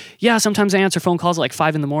was like, yeah, sometimes I answer phone calls at like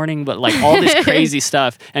 5 a.m, but like all this crazy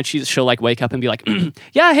stuff. And she'll like wake up and be like,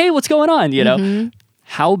 yeah, hey, what's going on? You know,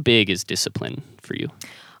 how big is discipline for you?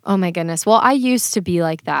 Oh my goodness. Well, I used to be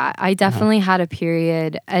like that. I definitely had a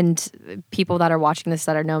period, and people that are watching this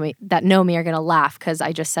that know me are going to laugh because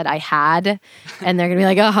I just said I had, and they're going to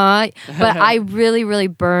be like, But I really, really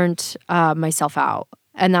burnt myself out.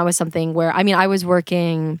 And that was something where, I mean, I was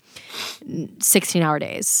working 16-hour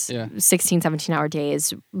days, 16, 17-hour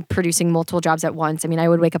days, producing multiple jobs at once. I mean, I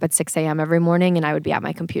would wake up at 6 a.m. every morning, and I would be at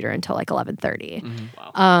my computer until like 11:30.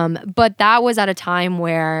 Wow. But that was at a time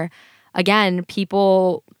where, again,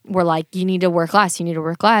 people were like, you need to work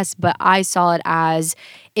less, But I saw it as,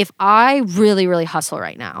 if I really, really hustle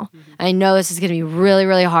right now, and I know this is going to be really,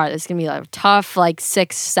 really hard. This is going to be like tough, like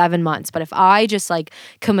 6-7 months. But if I just like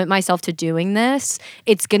commit myself to doing this,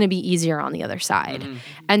 it's going to be easier on the other side.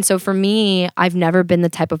 And so for me, I've never been the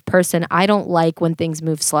type of person, I don't like when things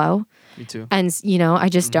move slow. Me too. And, you know, I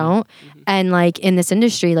just don't. And like in this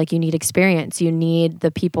industry, like you need experience. You need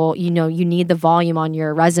the people, you know, you need the volume on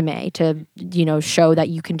your resume to, you know, show that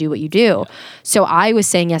you can do what you do. So I was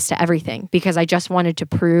saying yes to everything because I just wanted to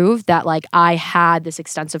prove that like I had this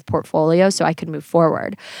extensive portfolio so I could move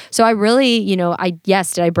forward. So I really, you know,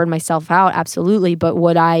 did I burn myself out? Absolutely. But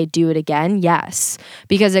would I do it again? Yes.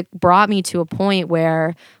 Because it brought me to a point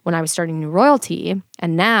where when I was starting New Royalty,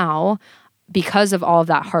 and now, because of all of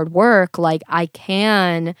that hard work, like I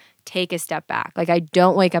can take a step back. Like I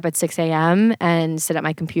don't wake up at 6 a.m. and sit at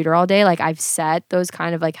my computer all day. Like I've set those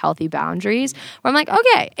kind of like healthy boundaries where I'm like,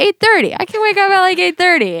 okay, 8:30. I can wake up at like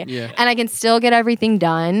 8:30 and I can still get everything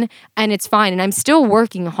done and it's fine. And I'm still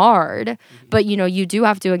working hard, but you know, you do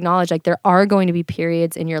have to acknowledge like there are going to be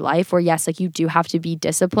periods in your life where yes, like you do have to be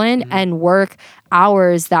disciplined and work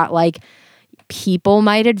hours that like people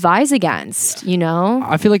might advise against, you know?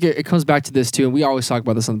 I feel like it comes back to this too, and we always talk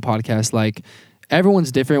about this on the podcast, like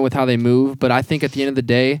everyone's different with how they move, but I think at the end of the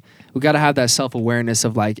day, we got to have that self-awareness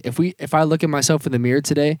of like, if I look at myself in the mirror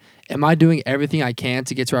today, am I doing everything I can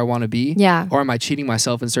to get to where I want to be? Yeah. Or am I cheating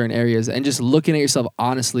myself in certain areas? And just looking at yourself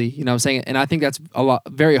honestly, you know what I'm saying? And I think that's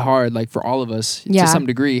very hard, like for all of us to some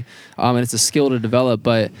degree. And it's a skill to develop,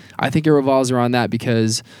 but I think it revolves around that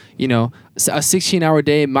because, you know, a 16-hour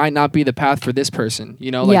day might not be the path for this person,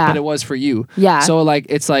 you know, like, but it was for you. Yeah. So like,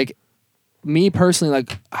 it's like, me personally,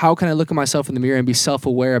 like, how can I look at myself in the mirror and be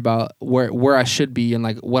self-aware about where I should be and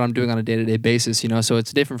like what I'm doing on a day-to-day basis, you know? So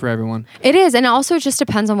it's different for everyone. It is, and also it just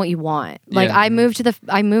depends on what you want. Like I moved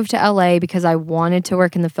to LA because I wanted to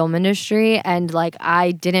work in the film industry, and like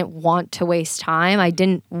I didn't want to waste time. I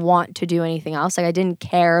didn't want to do anything else. Like I didn't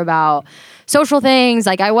care about social things.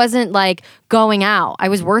 Like I wasn't like going out. I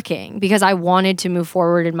was working because I wanted to move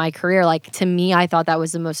forward in my career. Like to me, I thought that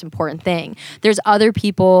was the most important thing. There's other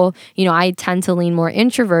people, you know, I tend to lean more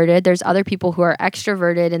introverted. There's other people who are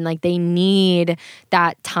extroverted and like they need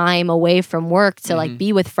that time away from work to like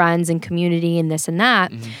be with friends and community and this and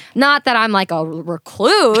that. Not that I'm like a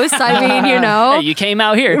recluse. I mean, you know. Hey, you came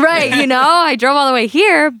out here. Right, you know, I drove all the way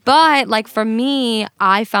here. But like for me,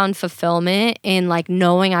 I found fulfillment in like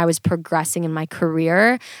knowing I was progressing in my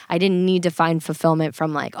career. I didn't need to find fulfillment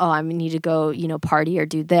from like, oh, I need to go, you know, party or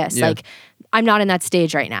do this. Yeah. Like I'm not in that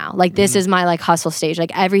stage right now. Like this is my like hustle stage.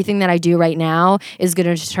 Like everything that I do right now is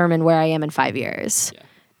going to determine where I am in 5 years. Yeah.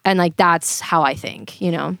 And like that's how I think,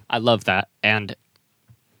 you know. I love that. And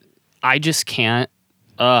I just can't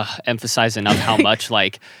emphasize enough how much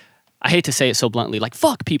like, I hate to say it so bluntly, like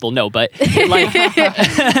fuck people, no, but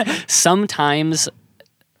like sometimes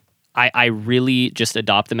I really just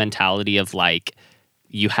adopt the mentality of like,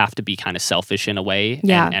 you have to be kind of selfish in a way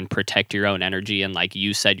and protect your own energy. And like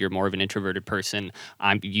you said, you're more of an introverted person.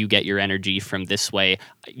 You get your energy from this way.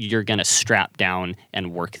 You're going to strap down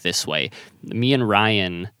and work this way. Me and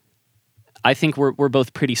Ryan, I think we're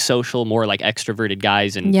both pretty social, more like extroverted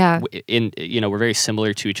guys. And we're very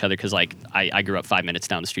similar to each other because like I grew up 5 minutes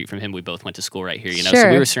down the street from him. We both went to school right here, you know, so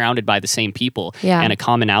we were surrounded by the same people. And a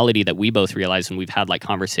commonality that we both realized when we've had like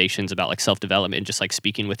conversations about like self-development and just like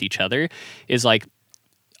speaking with each other is like,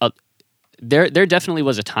 there definitely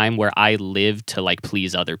was a time where I lived to like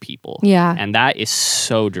please other people. Yeah. And that is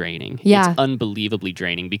so draining. Yeah. It's unbelievably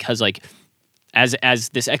draining because like as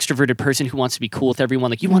this extroverted person who wants to be cool with everyone,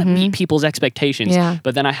 like you want to meet people's expectations. Yeah.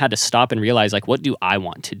 But then I had to stop and realize like, what do I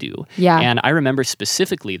want to do? Yeah. And I remember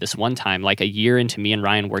specifically this one time, like a year into me and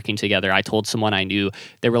Ryan working together, I told someone I knew,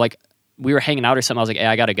 they were like, we were hanging out or something. I was like, hey,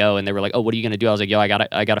 I gotta go. And they were like, oh, what are you gonna do? I was like, yo, I got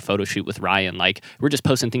a photo shoot with Ryan. Like, we're just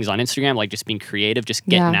posting things on Instagram, like just being creative, just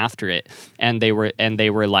getting after it. And they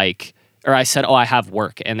were like, or I said, oh, I have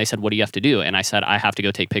work. And they said, what do you have to do? And I said, I have to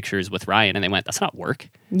go take pictures with Ryan. And they went, that's not work.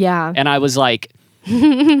 Yeah. And I was like,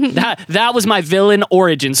 that was my villain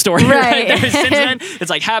origin story right there. Since then,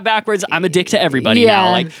 it's like hat backwards. I'm a dick to everybody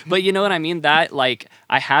now. Like, but you know what I mean? That like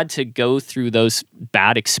I had to go through those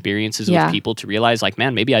bad experiences with people to realize like,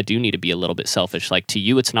 man, maybe I do need to be a little bit selfish. Like to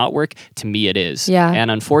you, it's not work. To me, it is. Yeah.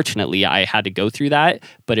 And unfortunately, I had to go through that,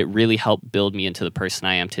 but it really helped build me into the person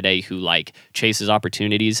I am today, who like chases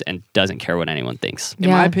opportunities and doesn't care what anyone thinks.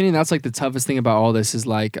 In my opinion, that's like the toughest thing about all this is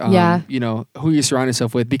like, you know, who you surround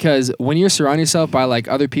yourself with, because when you surround yourself by like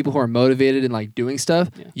other people who are motivated and like doing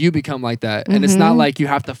stuff, you become like that. And it's not like you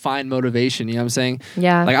have to find motivation. You know what I'm saying?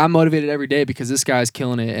 Yeah. Like I'm motivated every day because this guy's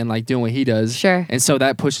killing it and like doing what he does. Sure. And so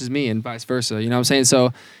that pushes me and vice versa. You know what I'm saying?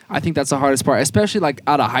 So I think that's the hardest part, especially like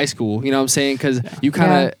out of high school. You know what I'm saying? Because you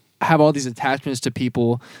kind of have all these attachments to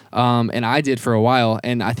people. And I did for a while.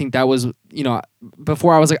 And I think that was, you know,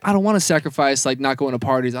 before I was like, I don't want to sacrifice like not going to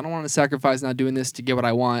parties. I don't want to sacrifice not doing this to get what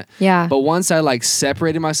I want. Yeah. But once I like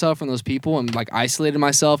separated myself from those people and like isolated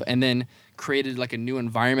myself and then created like a new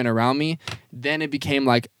environment around me, then it became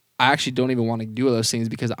like, I actually don't even want to do those things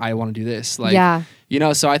because I want to do this. Like, you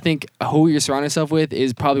know, so I think who you surround yourself with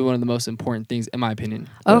is probably one of the most important things in my opinion.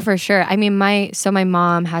 Oh, for sure. I mean, my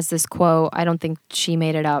mom has this quote. I don't think she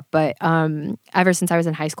made it up, but ever since I was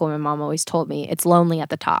in high school, my mom always told me it's lonely at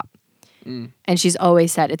the top. And she's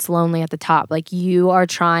always said it's lonely at the top. Like you are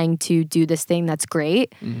trying to do this thing that's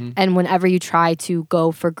great. And whenever you try to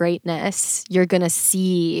go for greatness, you're going to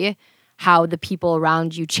see how the people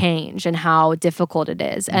around you change and how difficult it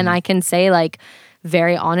is. And I can say like,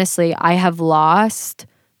 very honestly, I have lost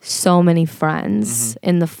so many friends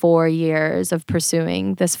in the 4 years of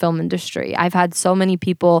pursuing this film industry. I've had so many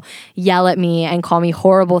people yell at me and call me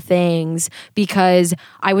horrible things because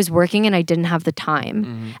I was working and I didn't have the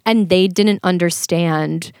time. And they didn't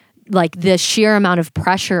understand like the sheer amount of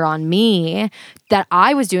pressure on me that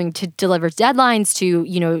I was doing to deliver deadlines, to,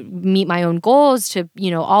 you know, meet my own goals, to, you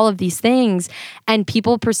know, all of these things. And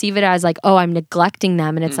people perceive it as like, oh, I'm neglecting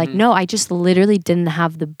them. And it's like, no, I just literally didn't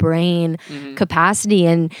have the brain capacity.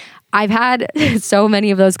 And I've had so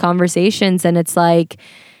many of those conversations, and it's like,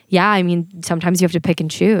 yeah, I mean, sometimes you have to pick and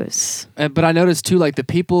choose. But I noticed too, like the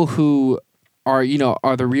people who are, you know,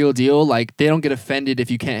 are the real deal, like they don't get offended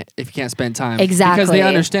if you can't spend time. Exactly. Because they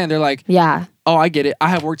understand. They're like, yeah, oh, I get it. I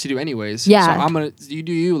have work to do anyways. Yeah. So you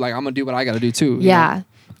do you, like I'm gonna do what I gotta do too. yeah, know?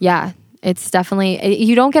 yeah. It's definitely,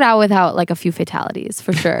 you don't get out without like a few fatalities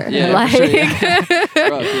for sure. Yeah, like, for sure, yeah.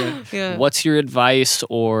 Rough, yeah. What's your advice,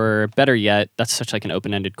 or better yet, that's such like an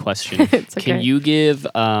open-ended question. It's okay. Can you give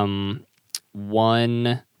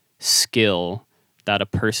one skill that a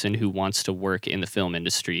person who wants to work in the film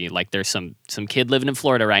industry, like there's some kid living in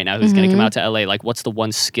Florida right now who's going to come out to LA, like what's the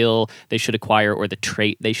one skill they should acquire or the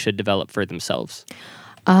trait they should develop for themselves?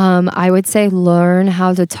 I would say learn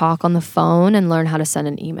how to talk on the phone and learn how to send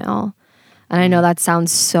an email. And I know that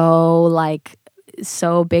sounds so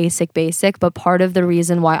basic, but part of the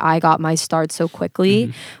reason why I got my start so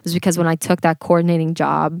quickly was because when I took that coordinating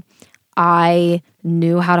job, I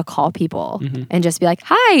knew how to call people and just be like,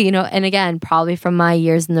 hi, you know, and again, probably from my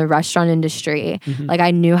years in the restaurant industry, like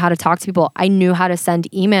I knew how to talk to people. I knew how to send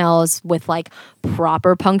emails with like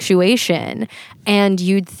proper punctuation. And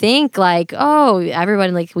you'd think like, oh,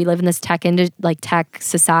 everybody, like we live in this tech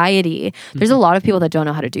society. There's a lot of people that don't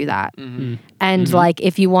know how to do that. And like,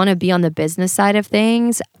 if you want to be on the business side of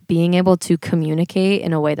things, being able to communicate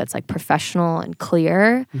in a way that's like professional and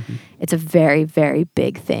clear, it's a very, very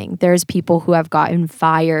big thing. There's people who have gotten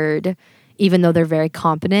fired even though they're very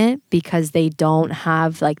competent because they don't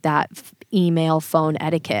have like that email phone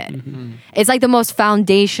etiquette. It's like the most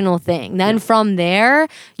foundational thing. Then from there,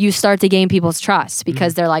 you start to gain people's trust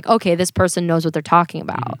because they're like, okay, this person knows what they're talking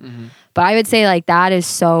about. But I would say like that is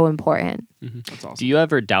so important. That's awesome. Do you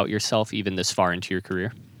ever doubt yourself even this far into your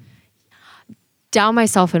career? Doubt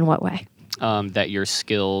myself in what way? That your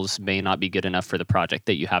skills may not be good enough for the project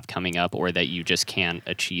that you have coming up, or that you just can't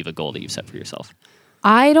achieve a goal that you've set for yourself?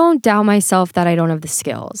 I don't doubt myself that I don't have the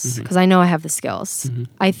skills because I know I have the skills.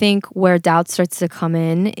 I think where doubt starts to come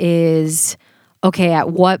in is, okay, at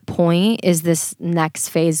what point is this next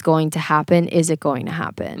phase going to happen? Is it going to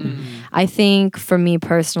happen? I think for me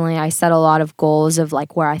personally, I set a lot of goals of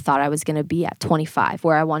like where I thought I was going to be at 25,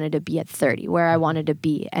 where I wanted to be at 30, where I wanted to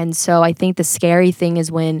be. And so I think the scary thing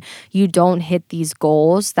is when you don't hit these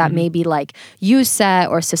goals that maybe like you set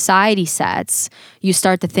or society sets, you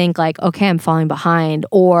start to think like, okay, I'm falling behind,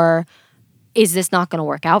 or is this not going to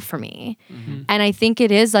work out for me? And I think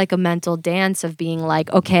it is like a mental dance of being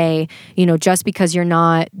like, okay, you know, just because you're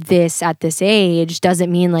not this at this age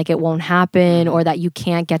doesn't mean like it won't happen or that you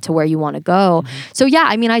can't get to where you want to go. So yeah,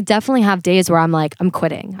 I mean, I definitely have days where I'm like, I'm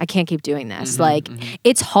quitting. I can't keep doing this. Like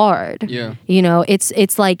it's hard. Yeah. You know,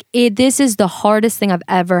 it's like, this is the hardest thing I've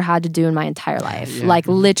ever had to do in my entire life. Like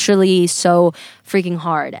literally so freaking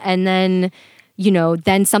hard. And then, you know,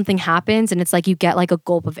 then something happens and it's like you get like a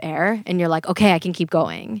gulp of air and you're like, okay, I can keep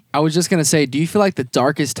going. I was just gonna say, do you feel like the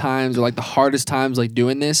darkest times or like the hardest times like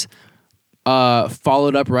doing this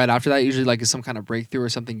followed up right after that? Usually like is some kind of breakthrough or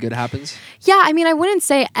something good happens? Yeah, I mean, I wouldn't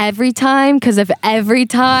say every time, because if every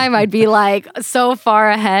time I'd be like so far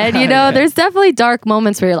ahead, you know, there's definitely dark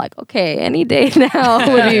moments where you're like, okay, any day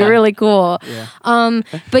now would be really cool.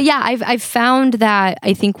 But yeah, I've found that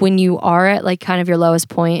I think when you are at like kind of your lowest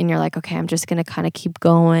point and you're like, okay, I'm just gonna kind of keep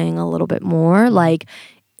going a little bit more, like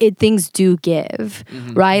things do give,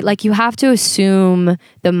 right? Like you have to assume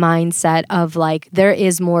the mindset of like there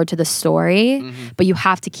is more to the story, but you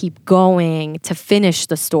have to keep going to finish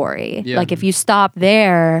the story. Like if you stop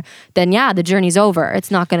there, then yeah, the journey's over. It's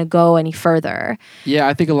not going to go any further. Yeah,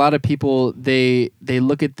 I think a lot of people they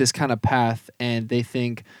look at this kind of path and they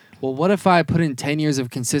think, well, what if I put in 10 years of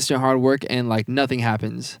consistent hard work and like nothing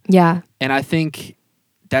happens? Yeah. And I think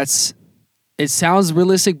it sounds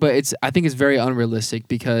realistic, but I think it's very unrealistic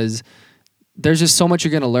because there's just so much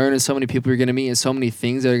you're going to learn and so many people you're going to meet and so many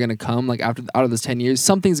things that are going to come like out of those 10 years.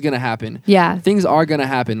 Something's going to happen. Yeah. Things are going to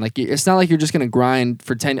happen. Like it's not like you're just going to grind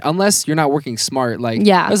for 10 unless you're not working smart. Like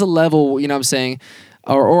there's a level, you know what I'm saying?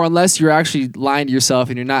 Or unless you're actually lying to yourself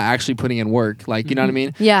and you're not actually putting in work. Like, you know what I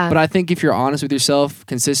mean? Yeah. But I think if you're honest with yourself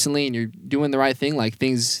consistently and you're doing the right thing, like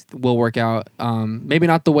things will work out. Maybe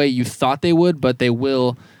not the way you thought they would, but they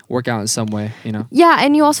will work out in some way, you know? Yeah,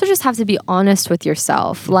 and you also just have to be honest with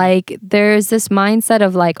yourself. Like there's this mindset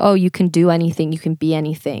of like, oh, you can do anything, you can be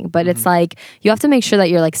anything. But it's like you have to make sure that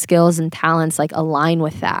your like skills and talents like align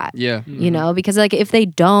with that. Yeah. You know, because like if they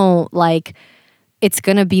don't, like it's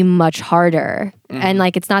gonna be much harder. And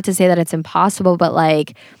like, it's not to say that it's impossible, but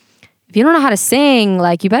like, if you don't know how to sing,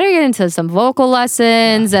 like, you better get into some vocal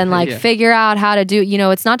lessons and like figure out how to do,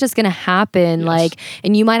 it's not just gonna happen. Like,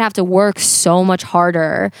 and you might have to work so much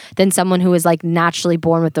harder than someone who is like naturally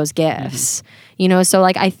born with those gifts. So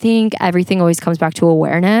like, I think everything always comes back to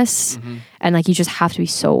awareness, and like, you just have to be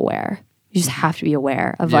so aware. You just have to be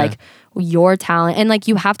aware of like your talent, and like,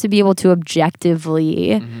 you have to be able to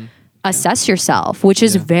objectively assess yourself, which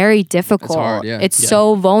is very difficult. It's hard, it's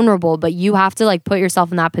so vulnerable, but you have to like put yourself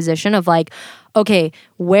in that position of like, okay,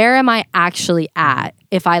 where am I actually at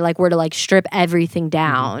if I like were to like strip everything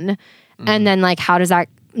down, and then like, how does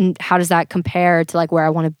that compare to like where I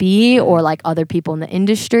want to be or like other people in the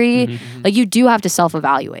industry? Like, you do have to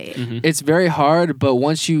self-evaluate. It's very hard, but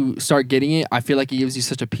once you start getting it, I feel like it gives you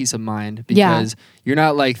such a peace of mind, because you're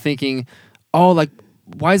not like thinking, oh, like,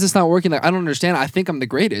 why is this not working? Like, I don't understand. I think I'm the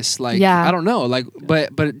greatest. Like, I don't know. Like,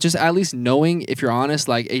 but just at least knowing, if you're honest,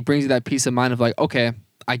 like, it brings you that peace of mind of like, okay,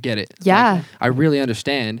 I get it. Yeah. Like, I really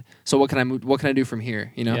understand. So what can I do from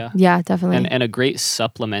here? Yeah, definitely. And a great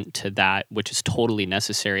supplement to that, which is totally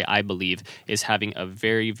necessary, I believe, is having a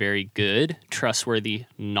very, very good, trustworthy,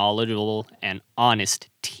 knowledgeable, and honest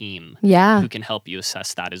team who can help you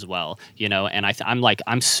assess that as well. And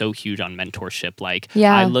I'm so huge on mentorship. Like,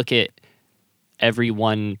 I look at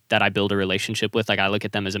everyone that I build a relationship with, like, I look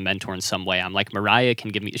at them as a mentor in some way. I'm like, Mariah can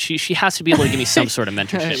give me, she has to be able to give me some sort of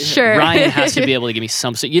mentorship. Sure. Ryan has to be able to give me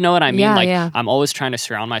some, you know what I mean? I'm always trying to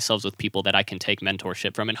surround myself with people that I can take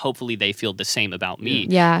mentorship from, and hopefully they feel the same about me.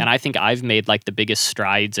 Yeah. And I think I've made like the biggest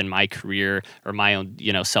strides in my career or my own,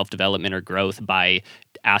 self-development or growth by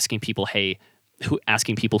asking people,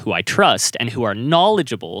 asking people who I trust and who are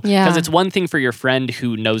knowledgeable. Because it's one thing for your friend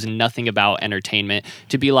who knows nothing about entertainment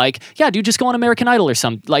to be like, yeah, dude, just go on American Idol or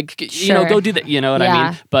something. Like, go do that. You know what I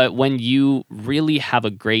mean? But when you really have a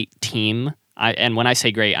great team, and when I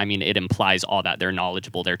say great, I mean, it implies all that. They're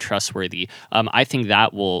knowledgeable, they're trustworthy. I think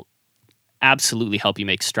that will absolutely help you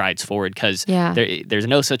make strides forward, because there's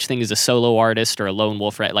no such thing as a solo artist or a lone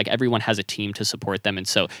wolf, right? Like, everyone has a team to support them, and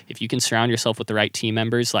so if you can surround yourself with the right team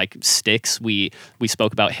members, like Styx, we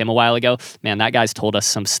spoke about him a while ago. Man, that guy's told us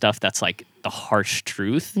some stuff that's like the harsh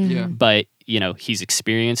truth, but he's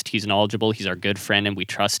experienced, he's knowledgeable, he's our good friend, and we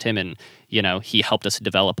trust him, and he helped us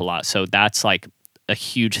develop a lot. So that's like a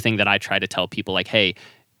huge thing that I try to tell people, like, hey,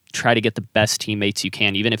 try to get the best teammates you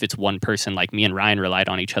can, even if it's one person. Like, me and Ryan relied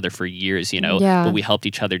on each other for years, but we helped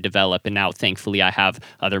each other develop. And now, thankfully, I have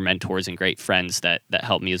other mentors and great friends that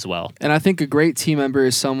help me as well. And I think a great team member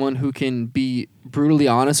is someone who can be brutally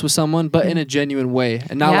honest with someone, but in a genuine way,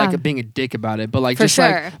 and not like being a dick about it, but like for just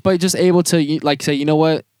sure. like, but just able to like say, you know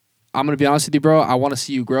what, I'm gonna be honest with you, bro. I want to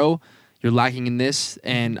see you grow. You're lacking in this,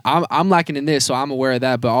 and I'm lacking in this, so I'm aware of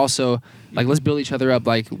that. But also, like, let's build each other up.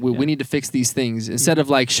 Like, we need to fix these things instead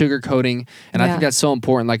of like sugarcoating. And I think that's so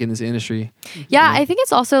important, like in this industry. Yeah, I think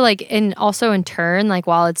it's also like, in turn, like,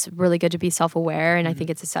 while it's really good to be self-aware, and I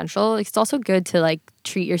think it's essential, it's also good to like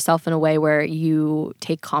treat yourself in a way where you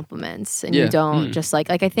take compliments and you don't just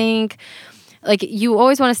like I think. Like, you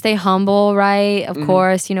always want to stay humble, right? Of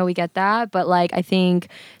course, we get that. But like, I think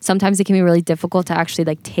sometimes it can be really difficult to actually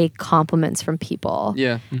like take compliments from people.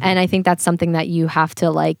 Yeah. And I think that's something that you have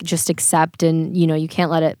to like just accept, and you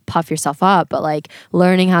can't let it puff yourself up. But like,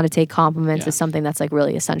 learning how to take compliments is something that's like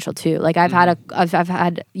really essential too. Like, I've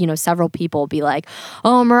had several people be like,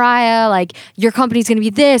 oh, Mariah, like, your company's gonna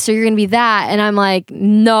be this or you're gonna be that, and I'm like,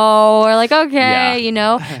 no, or like, okay,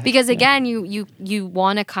 because again, you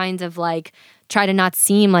want to kind of like try to not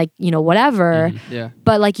seem like, whatever.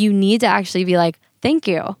 But like, you need to actually be like, thank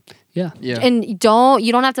you. Yeah. And you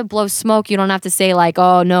don't have to blow smoke. You don't have to say like,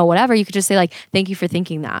 oh no, whatever. You could just say like, thank you for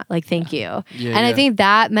thinking that. Like, thank you. I think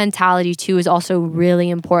that mentality too is also really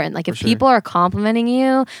important. Like, if people are complimenting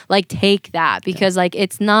you, like, take that, because like,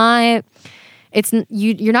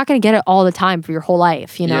 you're not going to get it all the time for your whole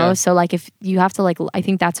life, So like, if you have to like, I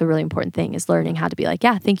think that's a really important thing, is learning how to be like,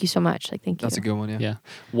 yeah, thank you so much. Like, thank you. That's a good one. Yeah.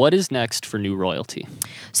 What is next for New Royalty?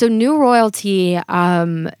 So New Royalty,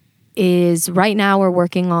 is right now we're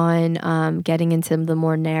working on getting into the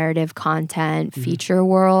more narrative content, feature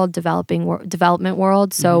world, development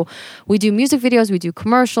world. So we do music videos, we do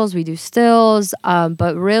commercials, we do stills,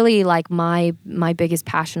 but really like my biggest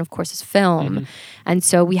passion, of course, is film. And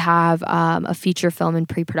so we have a feature film in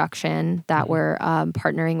pre-production that we're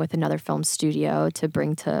partnering with another film studio to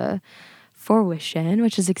bring to fruition,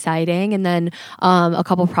 which is exciting. And then a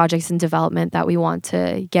couple projects in development that we want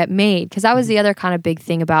to get made. Because that was the other kind of big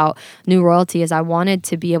thing about New Royalty is I wanted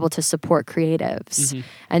to be able to support creatives.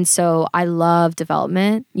 And so I love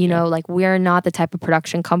development. You know, like we're not the type of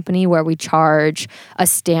production company where we charge a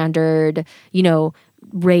standard, you know,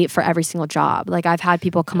 rate for every single job. Like I've had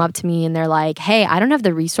people come up to me and they're like, hey, I don't have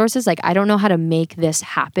the resources. Like I don't know how to make this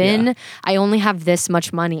happen. I only have this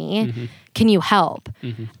much money. Can you help?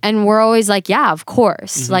 And we're always like, yeah, of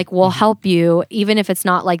course. Like we'll help you even if it's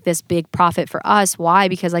not like this big profit for us. Why?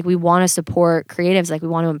 Because like we want to support creatives. Like we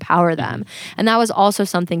want to empower them. And that was also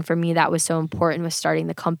something for me that was so important with starting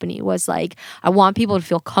the company was like, I want people to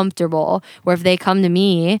feel comfortable where if they come to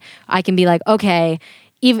me, I can be like, okay,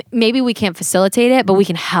 even maybe we can't facilitate it, but we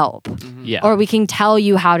can help. Or we can tell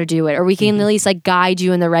you how to do it, or we can at least like guide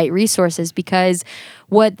you in the right resources, because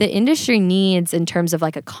what the industry needs in terms of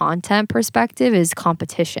like a content perspective is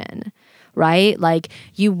competition, right? Like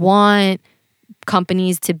you want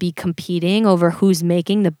companies to be competing over who's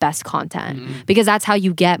making the best content because that's how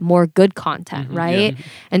you get more good content, right?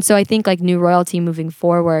 And so I think like New Royalty moving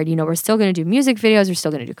forward, you know, we're still going to do music videos, we're still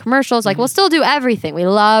going to do commercials, like we'll still do everything. We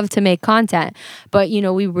love to make content, but you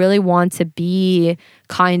know, we really want to be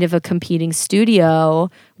kind of a competing studio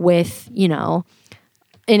with, you know,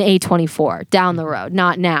 an A24 down the road,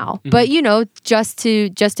 not now, but you know, just to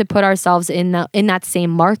put ourselves in that same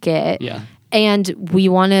market. And we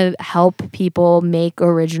want to help people make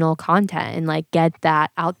original content and like get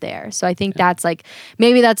that out there. So I think that's like,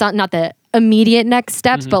 maybe that's not the immediate next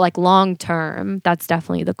steps, but like long term, that's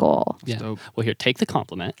definitely the goal. Well, here, take the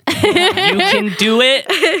compliment. You can do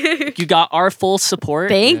it. You got our full support.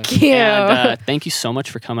 Thank you. And thank you so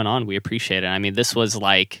much for coming on. We appreciate it. I mean, this was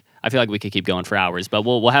like, I feel like we could keep going for hours, but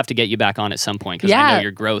we'll have to get you back on at some point because I know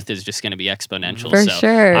your growth is just going to be exponential. For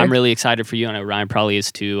sure. I'm really excited for you. I know Ryan probably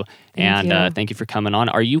is too. Thank you for coming on.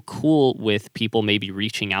 Are you cool with people maybe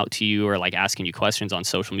reaching out to you or like asking you questions on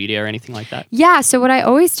social media or anything like that? Yeah. So what I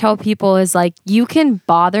always tell people is like, you can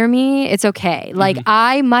bother me. It's okay. Like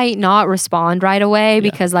I might not respond right away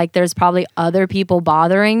because like there's probably other people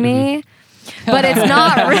bothering me. But it's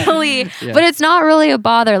not really but it's not really a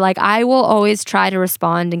bother. Like I will always try to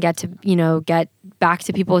respond and get back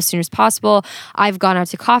to people as soon as possible. I've gone out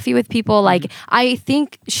to coffee with people. Like I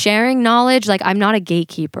think sharing knowledge, like I'm not a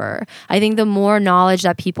gatekeeper. I think the more knowledge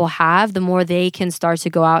that people have, the more they can start to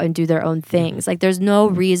go out and do their own things. Like there's no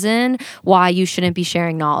reason why you shouldn't be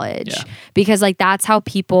sharing knowledge because like that's how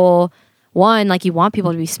people one, like you want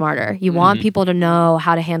people to be smarter. You want people to know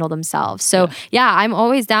how to handle themselves. So yeah, I'm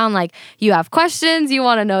always down. Like you have questions, you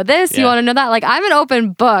want to know this, you want to know that. Like I'm an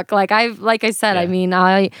open book. Like I said, I mean,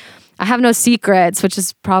 I have no secrets, which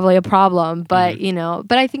is probably a problem, but you know,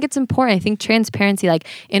 but I think it's important. I think transparency, like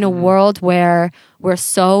in a world where we're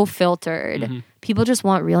so filtered, people just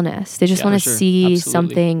want realness. They just want to see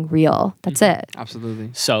something real. That's it. Absolutely.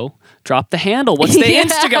 So drop the handle. What's the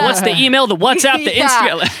Instagram? What's the email? The WhatsApp? The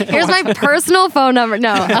Instagram? Here's my personal phone number.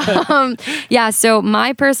 No. So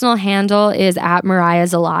my personal handle is at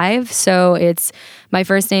Mariah's Alive. So it's my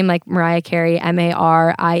first name, like Mariah Carey,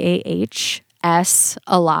 MARIAH.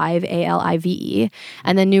 Alive, ALIVE.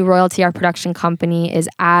 And then New Royalty, our production company, is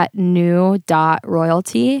at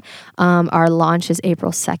new.royalty. Our launch is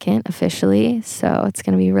April 2nd officially. So it's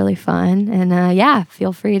going to be really fun. And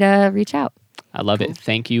feel free to reach out. I love it.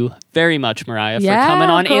 Thank you very much, Mariah, for coming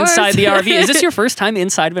on Inside the RV. Is this your first time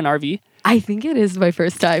inside of an RV? I think it is my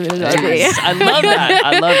first time in an RV. I love that.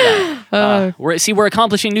 I love that. We're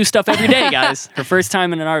accomplishing new stuff every day, guys. Her first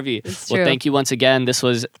time in an RV. It's true. Well, thank you once again. This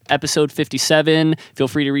was episode 57. Feel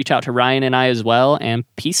free to reach out to Ryan and I as well. And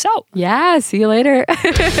peace out. Yeah, see you later.